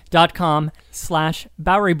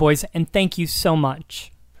 patreon.com/Bowery Boys, and thank you so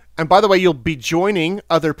much. And by the way, you'll be joining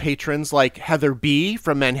other patrons like Heather B.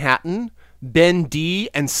 from Manhattan, Ben D.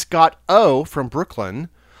 and Scott O. from Brooklyn,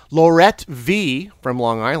 Laurette V. from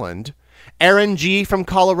Long Island, Aaron G. from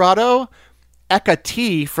Colorado, Eka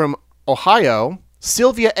T. from Ohio,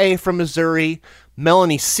 Sylvia A. from Missouri,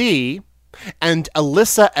 Melanie C., and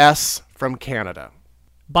Alyssa S. from Canada.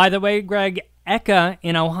 By the way, Greg, Eka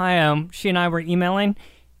in Ohio, she and I were emailing.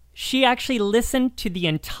 She actually listened to the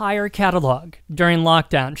entire catalog during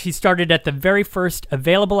lockdown. She started at the very first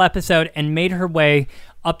available episode and made her way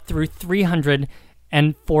up through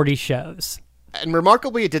 340 shows. And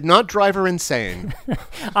remarkably, it did not drive her insane.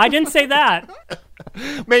 I didn't say that.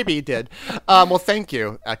 Maybe you did. Well, thank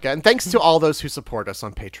you, Eka. And thanks to all those who support us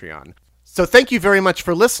on Patreon. So thank you very much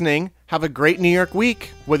for listening. Have a great New York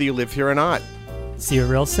week, whether you live here or not. See you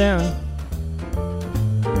real soon.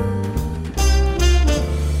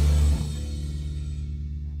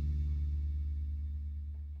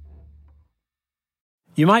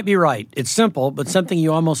 You might be right. It's simple, but something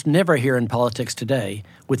you almost never hear in politics today,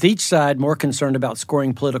 with each side more concerned about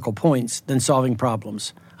scoring political points than solving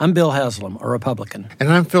problems. I'm Bill Haslam, a Republican.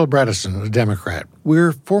 And I'm Phil Bredesen, a Democrat.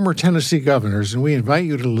 We're former Tennessee governors, and we invite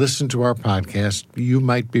you to listen to our podcast, You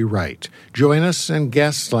Might Be Right. Join us and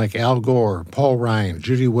guests like Al Gore, Paul Ryan,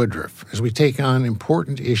 Judy Woodruff, as we take on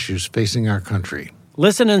important issues facing our country.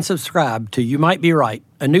 Listen and subscribe to You Might Be Right,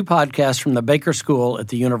 a new podcast from the Baker School at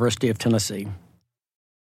the University of Tennessee.